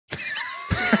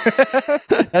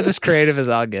 That's as creative as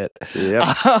I'll get. Yep.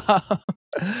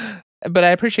 But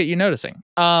I appreciate you noticing.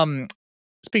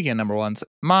 Speaking of number 1s,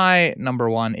 my number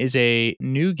 1 is a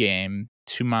new game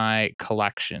to my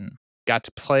collection. Got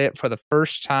to play it for the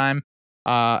first time.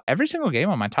 Every single game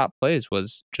on my top plays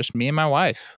was just me and my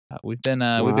wife. We've been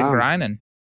grinding.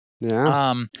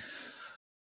 Yeah.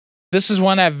 This is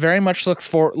one I've very much looked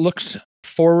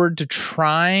forward to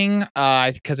trying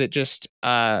because it just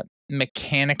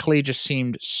mechanically just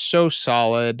seemed so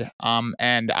solid.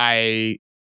 And I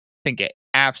think it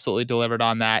absolutely delivered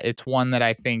on that. It's one that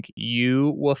I think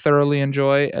you will thoroughly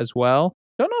enjoy as well.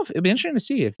 Don't know if it'd be interesting to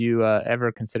see if you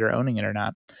ever consider owning it or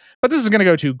not. But this is going to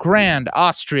go to Grand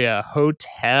Austria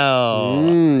Hotel.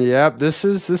 Yep, this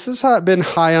is been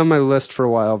high on my list for a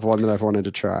while of one that I've wanted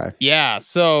to try. Yeah,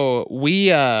 so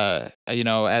we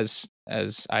as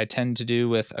I tend to do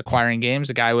with acquiring games,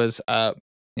 a guy was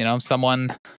someone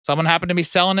happened to be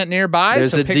selling it nearby.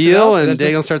 There's so a picked deal, it up. and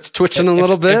Daniel starts twitching a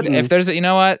little bit. If there's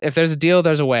a deal,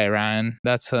 there's a way, Ryan.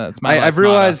 That's my. I've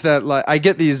realized that I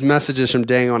get these messages from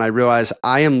Daniel, and I realize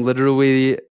I am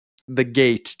literally the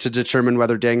gate to determine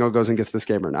whether Daniel goes and gets this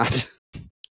game or not.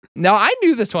 No, I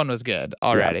knew this one was good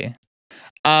already.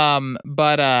 Yeah.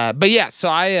 But yeah, so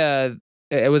I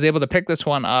was able to pick this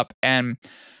one up, and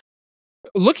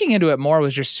looking into it more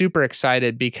was just super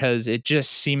excited because it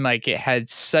just seemed like it had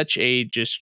such a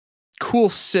just cool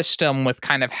system with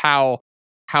kind of how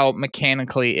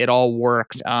mechanically it all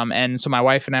worked. And so my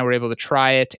wife and I were able to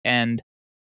try it, and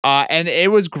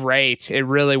it was great. It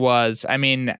really was. I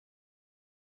mean,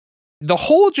 the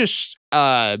whole just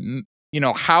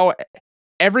how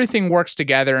everything works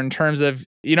together in terms of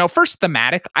first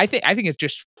thematic. I think it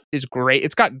just is great.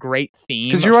 It's got great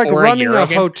themes because you're like running a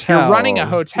hotel. You're running a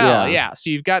hotel, yeah. So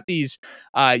you've got these,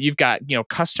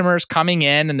 customers coming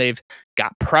in, and they've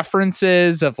got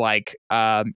preferences of like,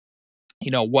 what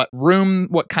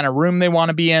kind of room they want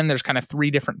to be in. There's kind of 3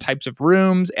 different types of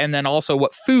rooms, and then also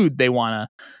what food they want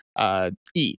to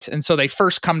eat. And so they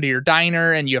first come to your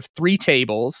diner, and you have 3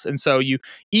 tables, and so you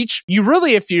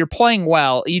really, if you're playing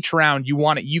well, each round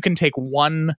you can take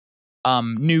 1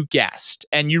 new guest,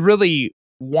 and you really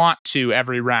want to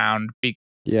every round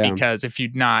because if you're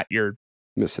not, you're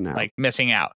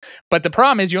missing out. But the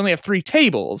problem is you only have 3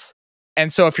 tables.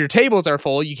 And so if your tables are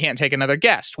full, you can't take another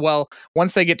guest. Well,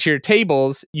 once they get to your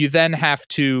tables, you then have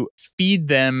to feed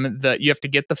them you have to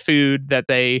get the food that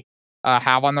they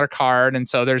have on their card. And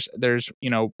so there's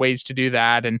ways to do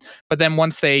that. But then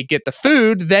once they get the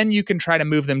food, then you can try to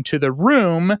move them to the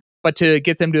room. But to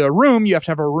get them to a room, you have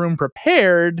to have a room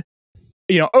prepared,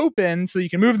 open, so you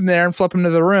can move them there and flip them to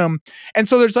the room. And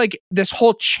so there's like this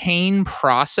whole chain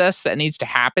process that needs to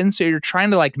happen. So you're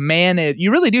trying to like manage.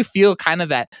 You really do feel kind of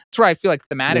that. That's where I feel like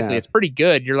thematically it's pretty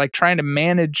good. You're like trying to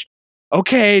manage.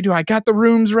 Okay, do I got the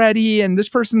rooms ready? And this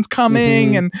person's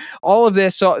coming, and all of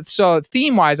this. So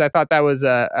theme wise, I thought that was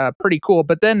pretty cool.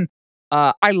 But then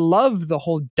I love the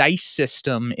whole dice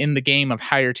system in the game of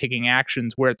how you're taking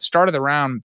actions. Where at the start of the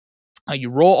round, you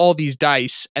roll all these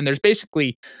dice, and there's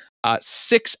basically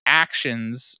 6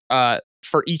 actions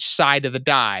for each side of the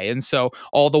die. And so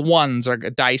all the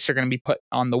dice are going to be put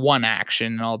on the 1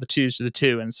 action, and all the 2s to the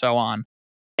 2, and so on.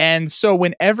 And so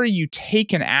whenever you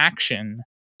take an action,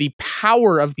 the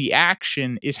power of the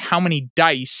action is how many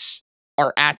dice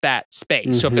are at that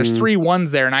space. So if there's 3 1s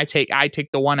there, and I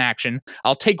take the 1 action,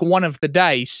 I'll take 1 of the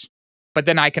dice. But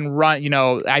then I can run,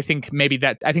 I think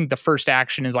the first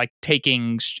action is like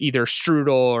taking either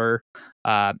strudel or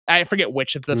I forget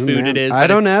which of the food it is. I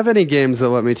don't have any games that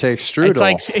let me take strudel. It's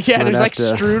like, there's like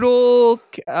strudel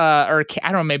or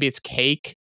I don't know, maybe it's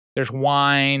cake. There's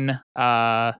wine.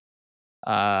 Gosh,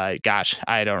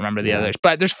 I don't remember the others,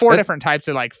 but there's 4 different types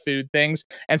of like food things.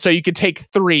 And so you could take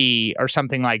 3 or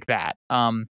something like that.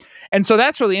 And so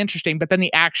that's really interesting, but then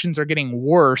the actions are getting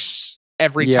worse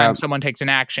every time someone takes an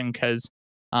action because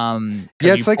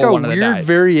it's like a weird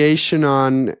variation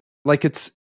on like it's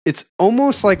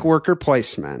almost like worker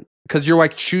placement because you're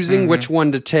like choosing which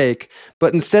one to take,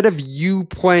 but instead of you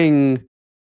playing,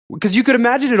 because you could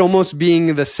imagine it almost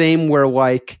being the same where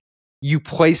like you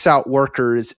place out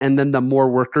workers, and then the more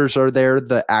workers are there,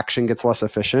 the action gets less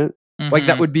efficient. Like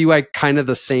that would be like kind of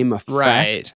the same effect,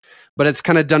 right? But it's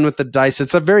kind of done with the dice.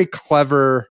 It's a very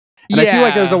clever. And I feel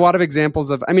like there's a lot of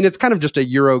examples of, it's kind of just a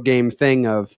Euro game thing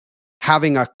of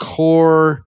having a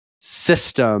core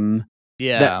system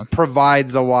that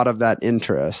provides a lot of that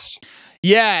interest.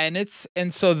 Yeah.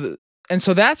 And so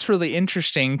that's really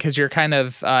interesting because you're kind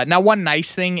of, now one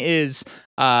nice thing is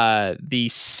the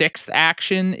 6th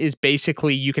action is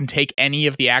basically you can take any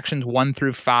of the actions 1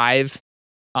 through 5.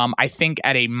 I think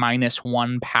at a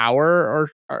 -1 power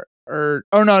or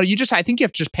no, I think you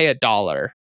have to just pay $1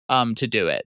 to do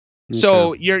it.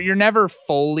 So you're never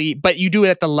fully, but you do it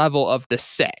at the level of the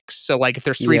 6. So like if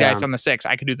there's 3 dice on the 6,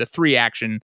 I could do the 3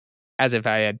 action as if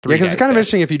I had 3. Yeah, because it's kind of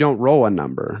interesting if you don't roll a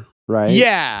number, right?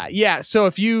 Yeah. So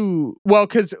if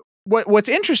because what's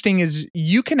interesting is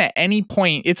you can at any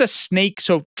point, it's a snake.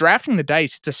 So drafting the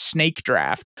dice, it's a snake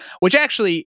draft, which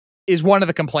actually is one of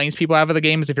the complaints people have of the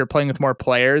game is if you're playing with more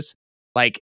players,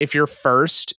 like if you're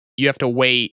first, you have to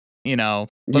wait you know,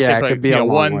 let's Yeah, say it could be a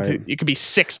long way. it could be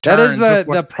 6 That turns. is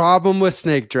the problem with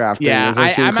snake drafting. Yeah, is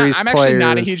as you I'm increase actually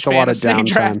not a players, huge it's a fan lot of snake downtime.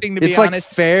 drafting, to be It's like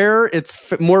honest. fair.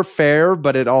 It's more fair,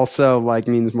 but it also like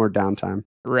means more downtime.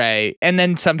 Right. And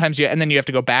then sometimes you have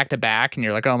to go back to back and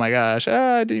you're like, oh my gosh,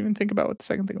 I didn't even think about what the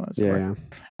second thing was. Yeah.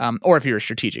 Or if you were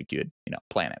strategic, you would,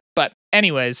 plan it. But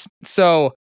anyways,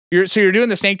 so you're doing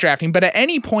the snake drafting, but at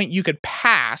any point you could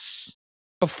pass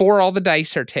before all the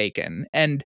dice are taken.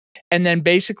 And then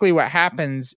basically what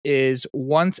happens is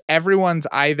once everyone's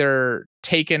either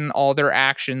taken all their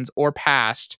actions or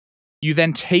passed, you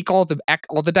then take all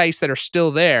the dice that are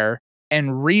still there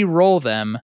and re-roll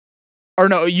them. Or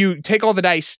no, you take all the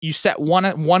dice, you set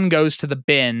one goes to the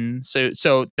bin,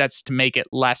 so that's to make it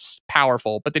less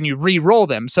powerful, but then you re-roll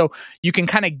them. So you can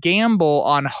kind of gamble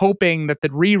on hoping that the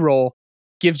re-roll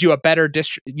gives you a better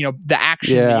the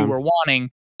action that you were wanting,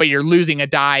 but you're losing a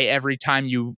die every time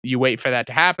you wait for that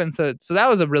to happen. So that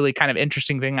was a really kind of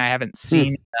interesting thing I haven't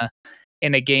seen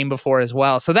in a game before as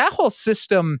well. So that whole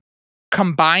system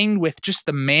combined with just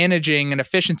the managing and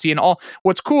efficiency and all,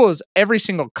 what's cool is every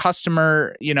single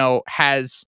customer,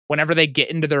 has, whenever they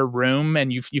get into their room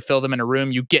and you fill them in a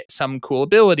room, you get some cool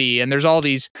ability. And there's all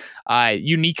these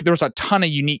there's a ton of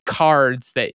unique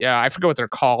cards that I forget what they're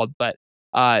called, but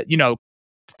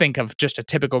think of just a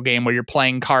typical game where you're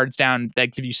playing cards down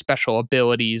that give you special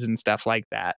abilities and stuff like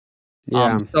that.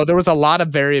 Yeah. So there was a lot of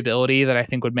variability that I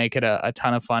think would make it a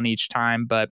ton of fun each time.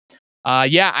 But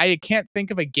I can't think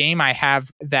of a game I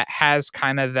have that has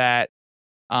kind of that.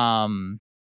 I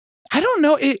don't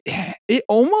know.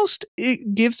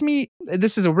 It gives me,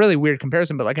 this is a really weird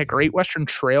comparison, but like a Great Western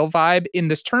Trail vibe in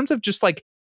this terms of just like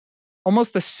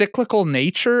almost the cyclical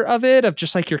nature of it, of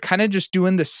just like you're kind of just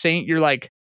doing the same. You're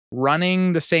like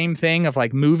running the same thing of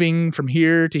like moving from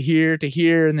here to here to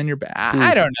here, and then you're back.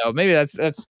 I don't know. Maybe that's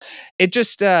it.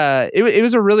 Just it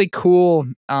was a really cool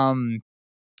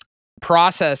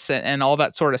process and all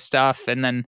that sort of stuff, and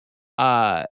then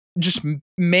just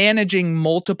managing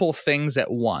multiple things at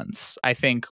once, I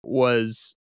think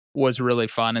was really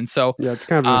fun. And so it's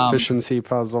kind of an efficiency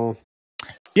puzzle.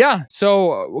 Yeah,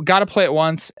 so got to play it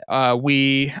once.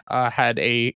 We had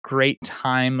a great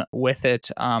time with it.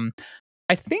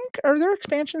 I think, are there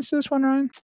expansions to this one,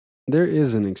 Ryan? There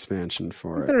is an expansion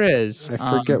for it. There is. I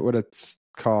forget what it's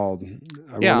called.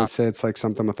 I want to say it's like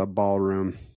something with a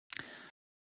ballroom.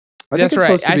 That's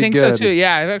right. I think so too.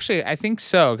 Yeah, I think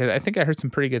so, because I think I heard some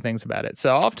pretty good things about it.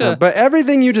 So I'll have to. But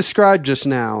everything you described just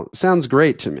now sounds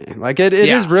great to me. Like it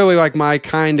is really like my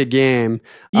kind of game.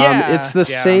 It's the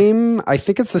same. I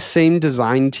think it's the same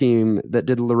design team that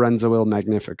did Lorenzo Il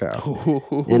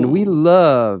Magnifico, and we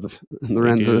love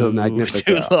Lorenzo Il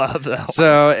Magnifico. We do love that.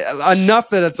 So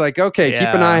enough that it's like, okay, keep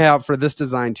an eye out for this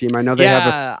design team. I know they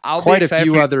have quite a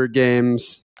few other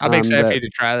games. I'll be excited for you to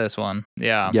try this one.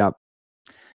 Yeah. Yep.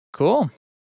 Cool.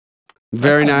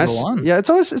 Very nice. Yeah, it's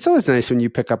always nice when you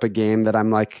pick up a game that I'm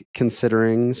like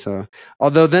considering. So,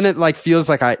 although then it like feels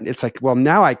like well,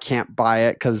 now I can't buy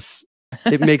it because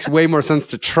it makes way more sense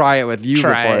to try it with you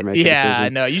before I make a decision. Yeah,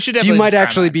 no, you should. So you might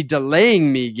actually be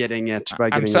delaying me getting it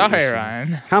by getting. I'm sorry,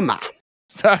 Ryan. Come on.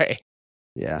 Sorry.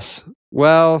 Yes.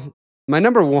 Well, my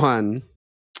number one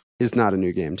is not a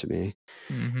new game to me.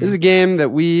 This is a game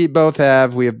that we both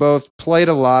have. We have both played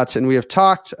a lot, and we have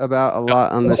talked about a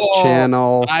lot on this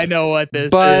channel. I know what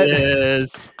this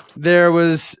is. There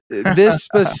was this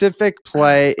specific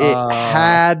play. It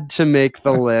had to make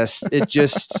the list. It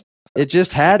just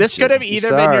had this to. Could have either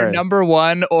been your number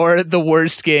one or the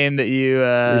worst game that you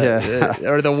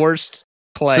or the worst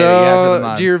play.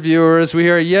 So, dear viewers, we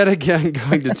are yet again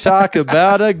going to talk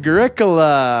about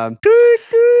Agricola.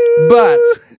 But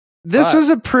this was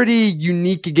a pretty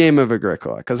unique game of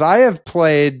Agricola, because I have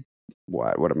played,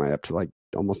 what am I up to, like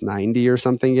almost 90 or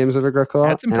something games of Agricola?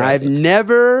 That's impressive. And I've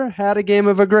never had a game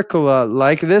of Agricola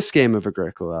like this game of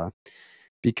Agricola,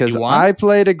 because I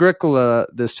played Agricola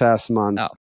this past month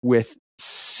with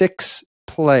 6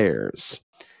 players.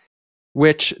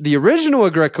 Which the original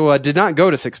Agricola did not go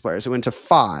to 6 players. It went to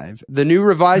 5. The new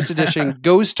revised edition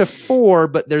goes to 4,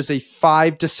 but there's a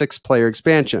 5 to 6 player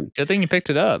expansion. Good thing you picked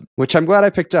it up. Which I'm glad I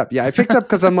picked up. Yeah, I picked up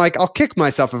because I'm like, I'll kick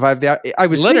myself if I have I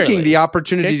was thinking the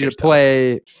opportunity to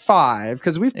play 5,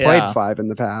 because we've played 5 in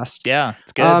the past. Yeah,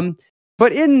 it's good.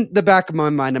 But in the back of my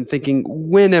mind, I'm thinking,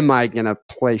 when am I going to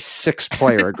play 6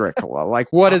 player Agricola? Like,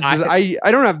 what is this? I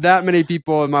don't have that many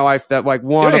people in my life that like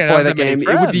want to play the game.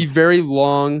 It would be very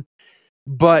long.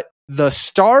 But the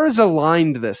stars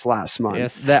aligned this last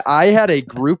month that I had a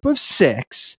group of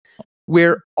 6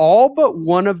 where all but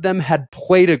one of them had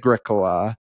played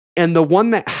Agricola, and the one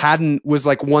that hadn't was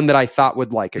like one that I thought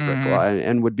would like Agricola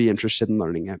and would be interested in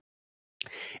learning it.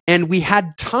 and we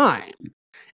had time.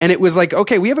 And it was like,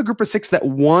 okay, we have a group of 6 that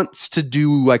wants to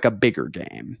do like a bigger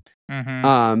game.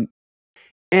 Mm-hmm.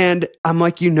 And I'm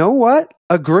like, you know what?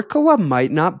 Agricola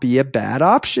might not be a bad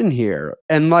option here.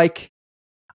 And like,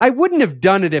 I wouldn't have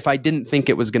done it if I didn't think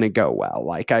it was going to go well.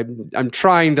 Like I'm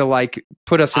trying to like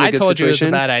put us in a good situation. I told you it was a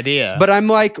bad idea. But I'm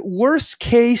like, worst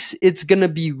case, it's going to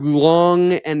be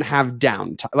long and have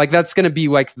downtime. Like that's going to be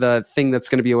like the thing that's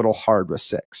going to be a little hard with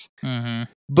 6.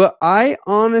 Mm-hmm. But I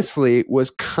honestly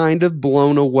was kind of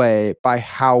blown away by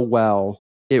how well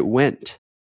it went.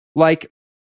 Like,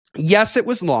 yes, it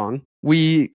was long.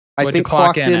 I think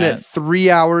clocked in at 3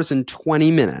 hours and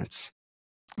 20 minutes.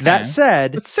 Okay. That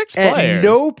said, it's 6 players. At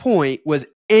no point was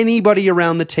anybody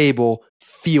around the table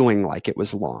feeling like it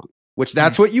was long, which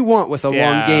that's what you want with a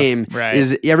long game, right.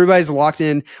 Is everybody's locked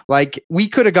in. Like we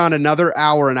could have gone another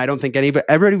hour and I don't think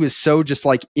everybody was so just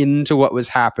like into what was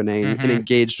happening and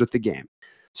engaged with the game.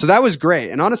 So that was great.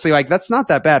 And honestly, like that's not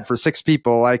that bad for 6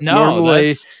 people. Like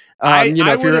normally,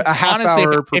 if you're a half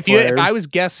hour per player. If I was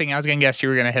guessing, I was going to guess you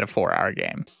were going to hit a 4-hour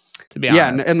game. To be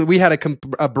honest. Yeah, and we had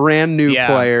a brand new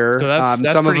player. So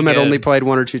that's some of them had only played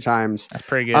 1 or 2 times. That's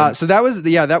pretty good. So that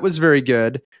was very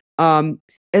good. And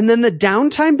then the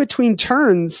downtime between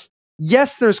turns,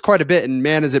 yes, there's quite a bit. And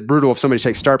man, is it brutal if somebody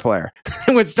takes star player.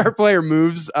 When star player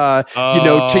moves,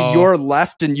 to your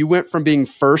left, and you went from being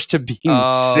first to being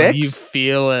 6th. You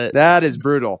feel it. That is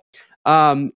brutal.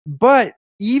 But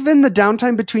even the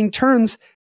downtime between turns,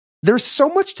 there's so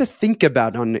much to think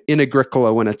about in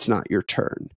Agricola when it's not your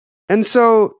turn. And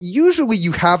so usually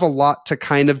you have a lot to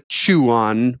kind of chew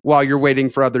on while you're waiting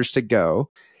for others to go.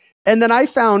 And then I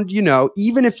found,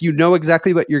 even if you know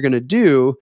exactly what you're going to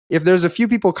do, if there's a few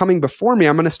people coming before me,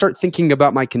 I'm going to start thinking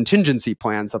about my contingency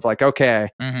plans of like, okay,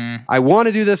 I want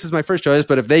to do this as my first choice,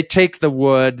 but if they take the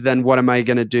wood, then what am I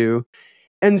going to do?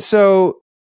 And so,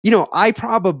 I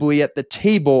probably at the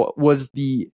table was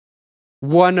the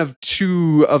one of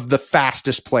 2 of the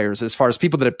fastest players as far as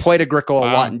people that had played Agricola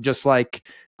a lot and just like,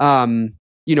 prideful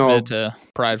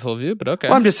view, but okay.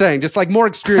 Well, I'm just saying, just like more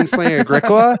experience playing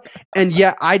Agricola, and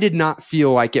yet I did not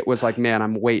feel like it was like, man,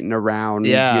 I'm waiting around,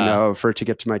 for it to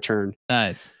get to my turn.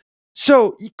 Nice.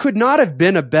 So it could not have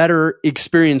been a better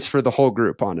experience for the whole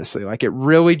group, honestly. Like it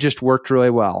really just worked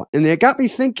really well, and it got me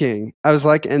thinking. I was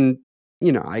like,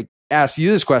 I asked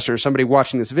you this question or somebody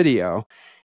watching this video.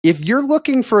 If you're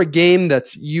looking for a game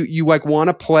that's you like want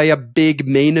to play a big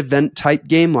main event type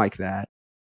game like that,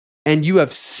 and you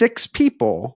have 6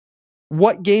 people,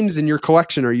 what games in your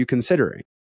collection are you considering?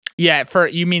 Yeah,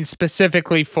 you mean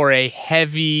specifically for a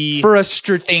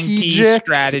strategic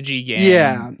strategy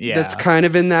game? Yeah, that's kind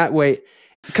of in that way.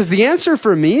 Because the answer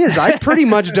for me is I pretty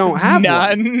much don't have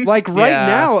one. Like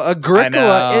now,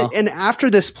 Agricola, and after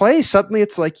this play, suddenly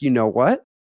it's like, you know what?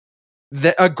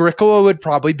 The Agricola would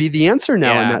probably be the answer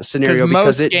now in that scenario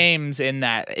because most games in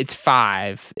that it's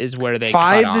 5 is where they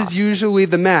 5 is usually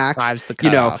the max. 5's the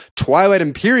cutoff. Twilight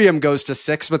Imperium goes to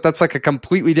 6, but that's like a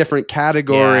completely different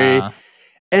category. Yeah.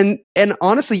 And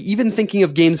honestly, even thinking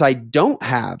of games I don't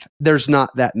have, there's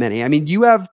not that many. I mean, you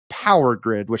have Power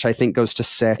Grid, which I think goes to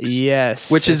 6.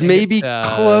 Yes, which is maybe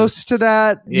close to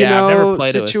that. I've never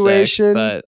played situation. It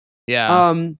with 6, but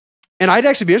yeah. And I'd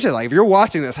actually be interested, like, if you're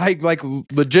watching this, I like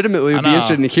legitimately would be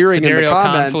interested in hearing in the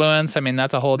comments. Confluence. I mean,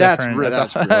 that's a whole different.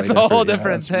 That's a whole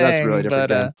different thing. That's really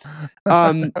different.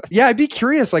 I'd be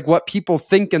curious, like, what people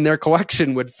think in their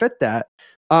collection would fit that.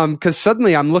 Because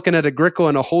suddenly I'm looking at Agricola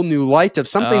in a whole new light of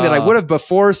something that I would have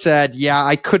before said, yeah,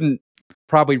 I couldn't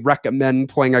probably recommend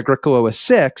playing Agricola with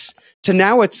 6. To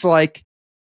now, it's like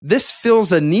this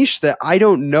fills a niche that I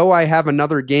don't know I have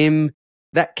another game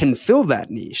that can fill that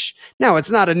niche. Now, it's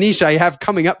not a niche I have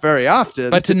coming up very often.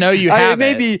 But to know you have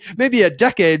maybe a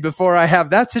decade before I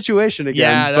have that situation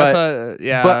again.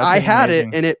 But I had it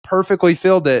and it perfectly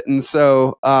filled it. And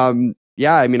so, I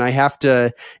mean, I have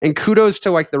to, and kudos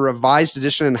to like the revised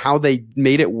edition and how they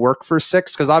made it work for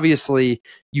 6, because obviously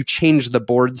you change the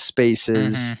board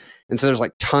spaces. And so there's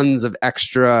like tons of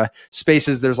extra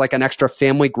spaces. There's like an extra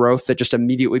family growth that just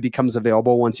immediately becomes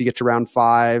available once you get to round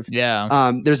 5.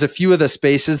 Yeah. There's a few of the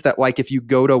spaces that like if you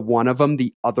go to one of them,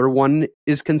 the other one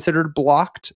is considered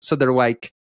blocked. So they're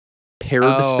like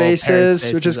paired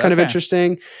spaces, which is kind of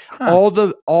interesting.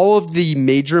 All of the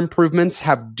major improvements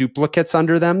have duplicates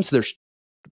under them. So there's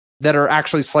that are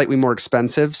actually slightly more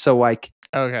expensive. So like,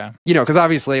 because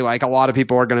obviously like a lot of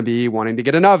people are going to be wanting to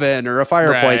get an oven or a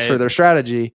fireplace for their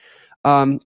strategy.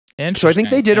 So I think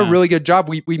they did a really good job.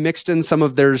 We mixed in some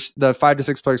of the 5 to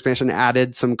 6 player expansion,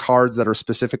 added some cards that are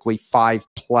specifically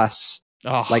 5+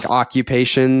 like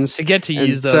occupations to get to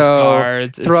use those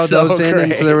cards. Throw those in,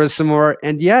 and so there was some more.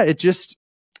 And yeah,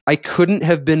 I couldn't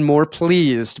have been more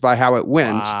pleased by how it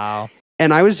went. Wow.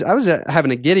 And I was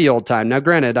having a giddy old time. Now,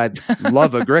 granted, I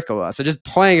love Agricola, so just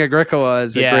playing Agricola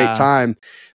is a great time.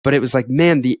 But it was like,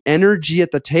 man, the energy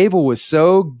at the table was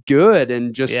so good,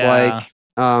 and just so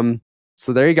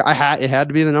there you go. It had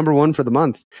to be the number one for the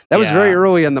month. That was very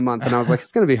early in the month, and I was like,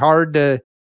 it's going to be hard to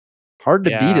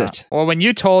beat it. Well, when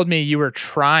you told me you were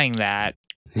trying that,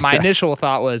 my initial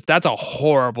thought was, that's a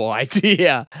horrible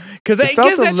idea, because I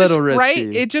guess that's just risky.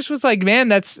 Right. It just was like, man,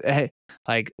 that's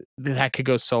like that could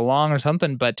go so long or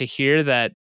something. But to hear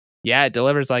that, it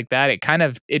delivers like that,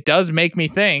 it does make me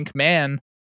think, man,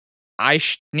 I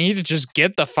need to just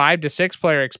get the 5 to 6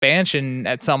 player expansion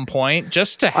at some point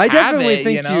just to have I definitely it,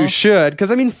 think you should,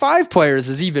 because I mean 5 players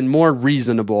is even more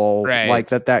reasonable, right? Like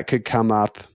that could come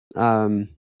up.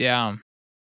 Yeah,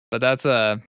 but that's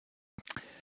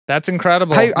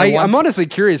incredible. I'm honestly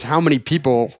curious how many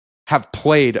people have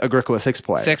played Agricola 6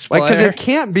 player. 6 player, because it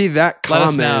can't be that common. Let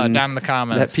us know down in the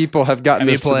comments that people have gotten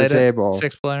this to the table.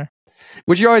 6 player.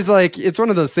 Which you always like, it's one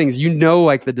of those things,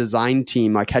 like the design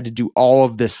team had to do all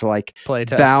of this like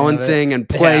balancing and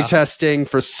play testing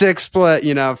for 6 play,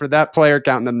 for that player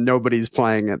count, and then nobody's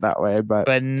playing it that way. But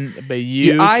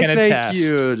you can attest.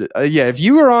 If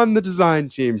you were on the design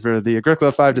team for the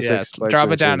Agricola 5 to 6 player,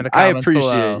 drop it down in the comments. I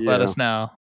appreciate below. you. Let us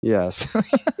know. Yes.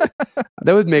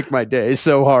 That would make my day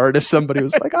so hard if somebody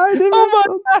was like, I didn't.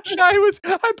 Oh my gosh,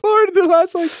 I poured the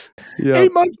last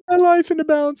 8 months of my life into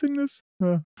balancing this.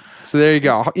 So there you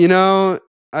go.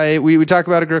 We talk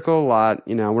about Agricola a lot.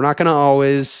 We're not going to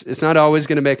always, it's not always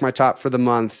going to make my top for the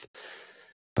month,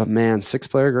 but man, 6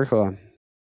 player Agricola.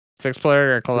 6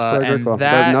 player Agricola.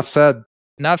 Enough said.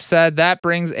 Enough said. That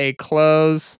brings a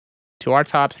close to our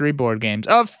top 3 board games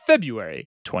of February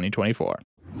 2024.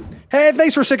 Hey,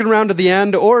 thanks for sticking around to the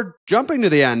end, or jumping to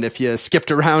the end if you skipped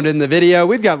around in the video.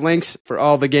 We've got links for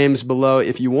all the games below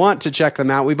if you want to check them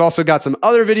out. We've also got some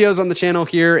other videos on the channel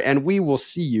here, and we will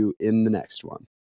see you in the next one.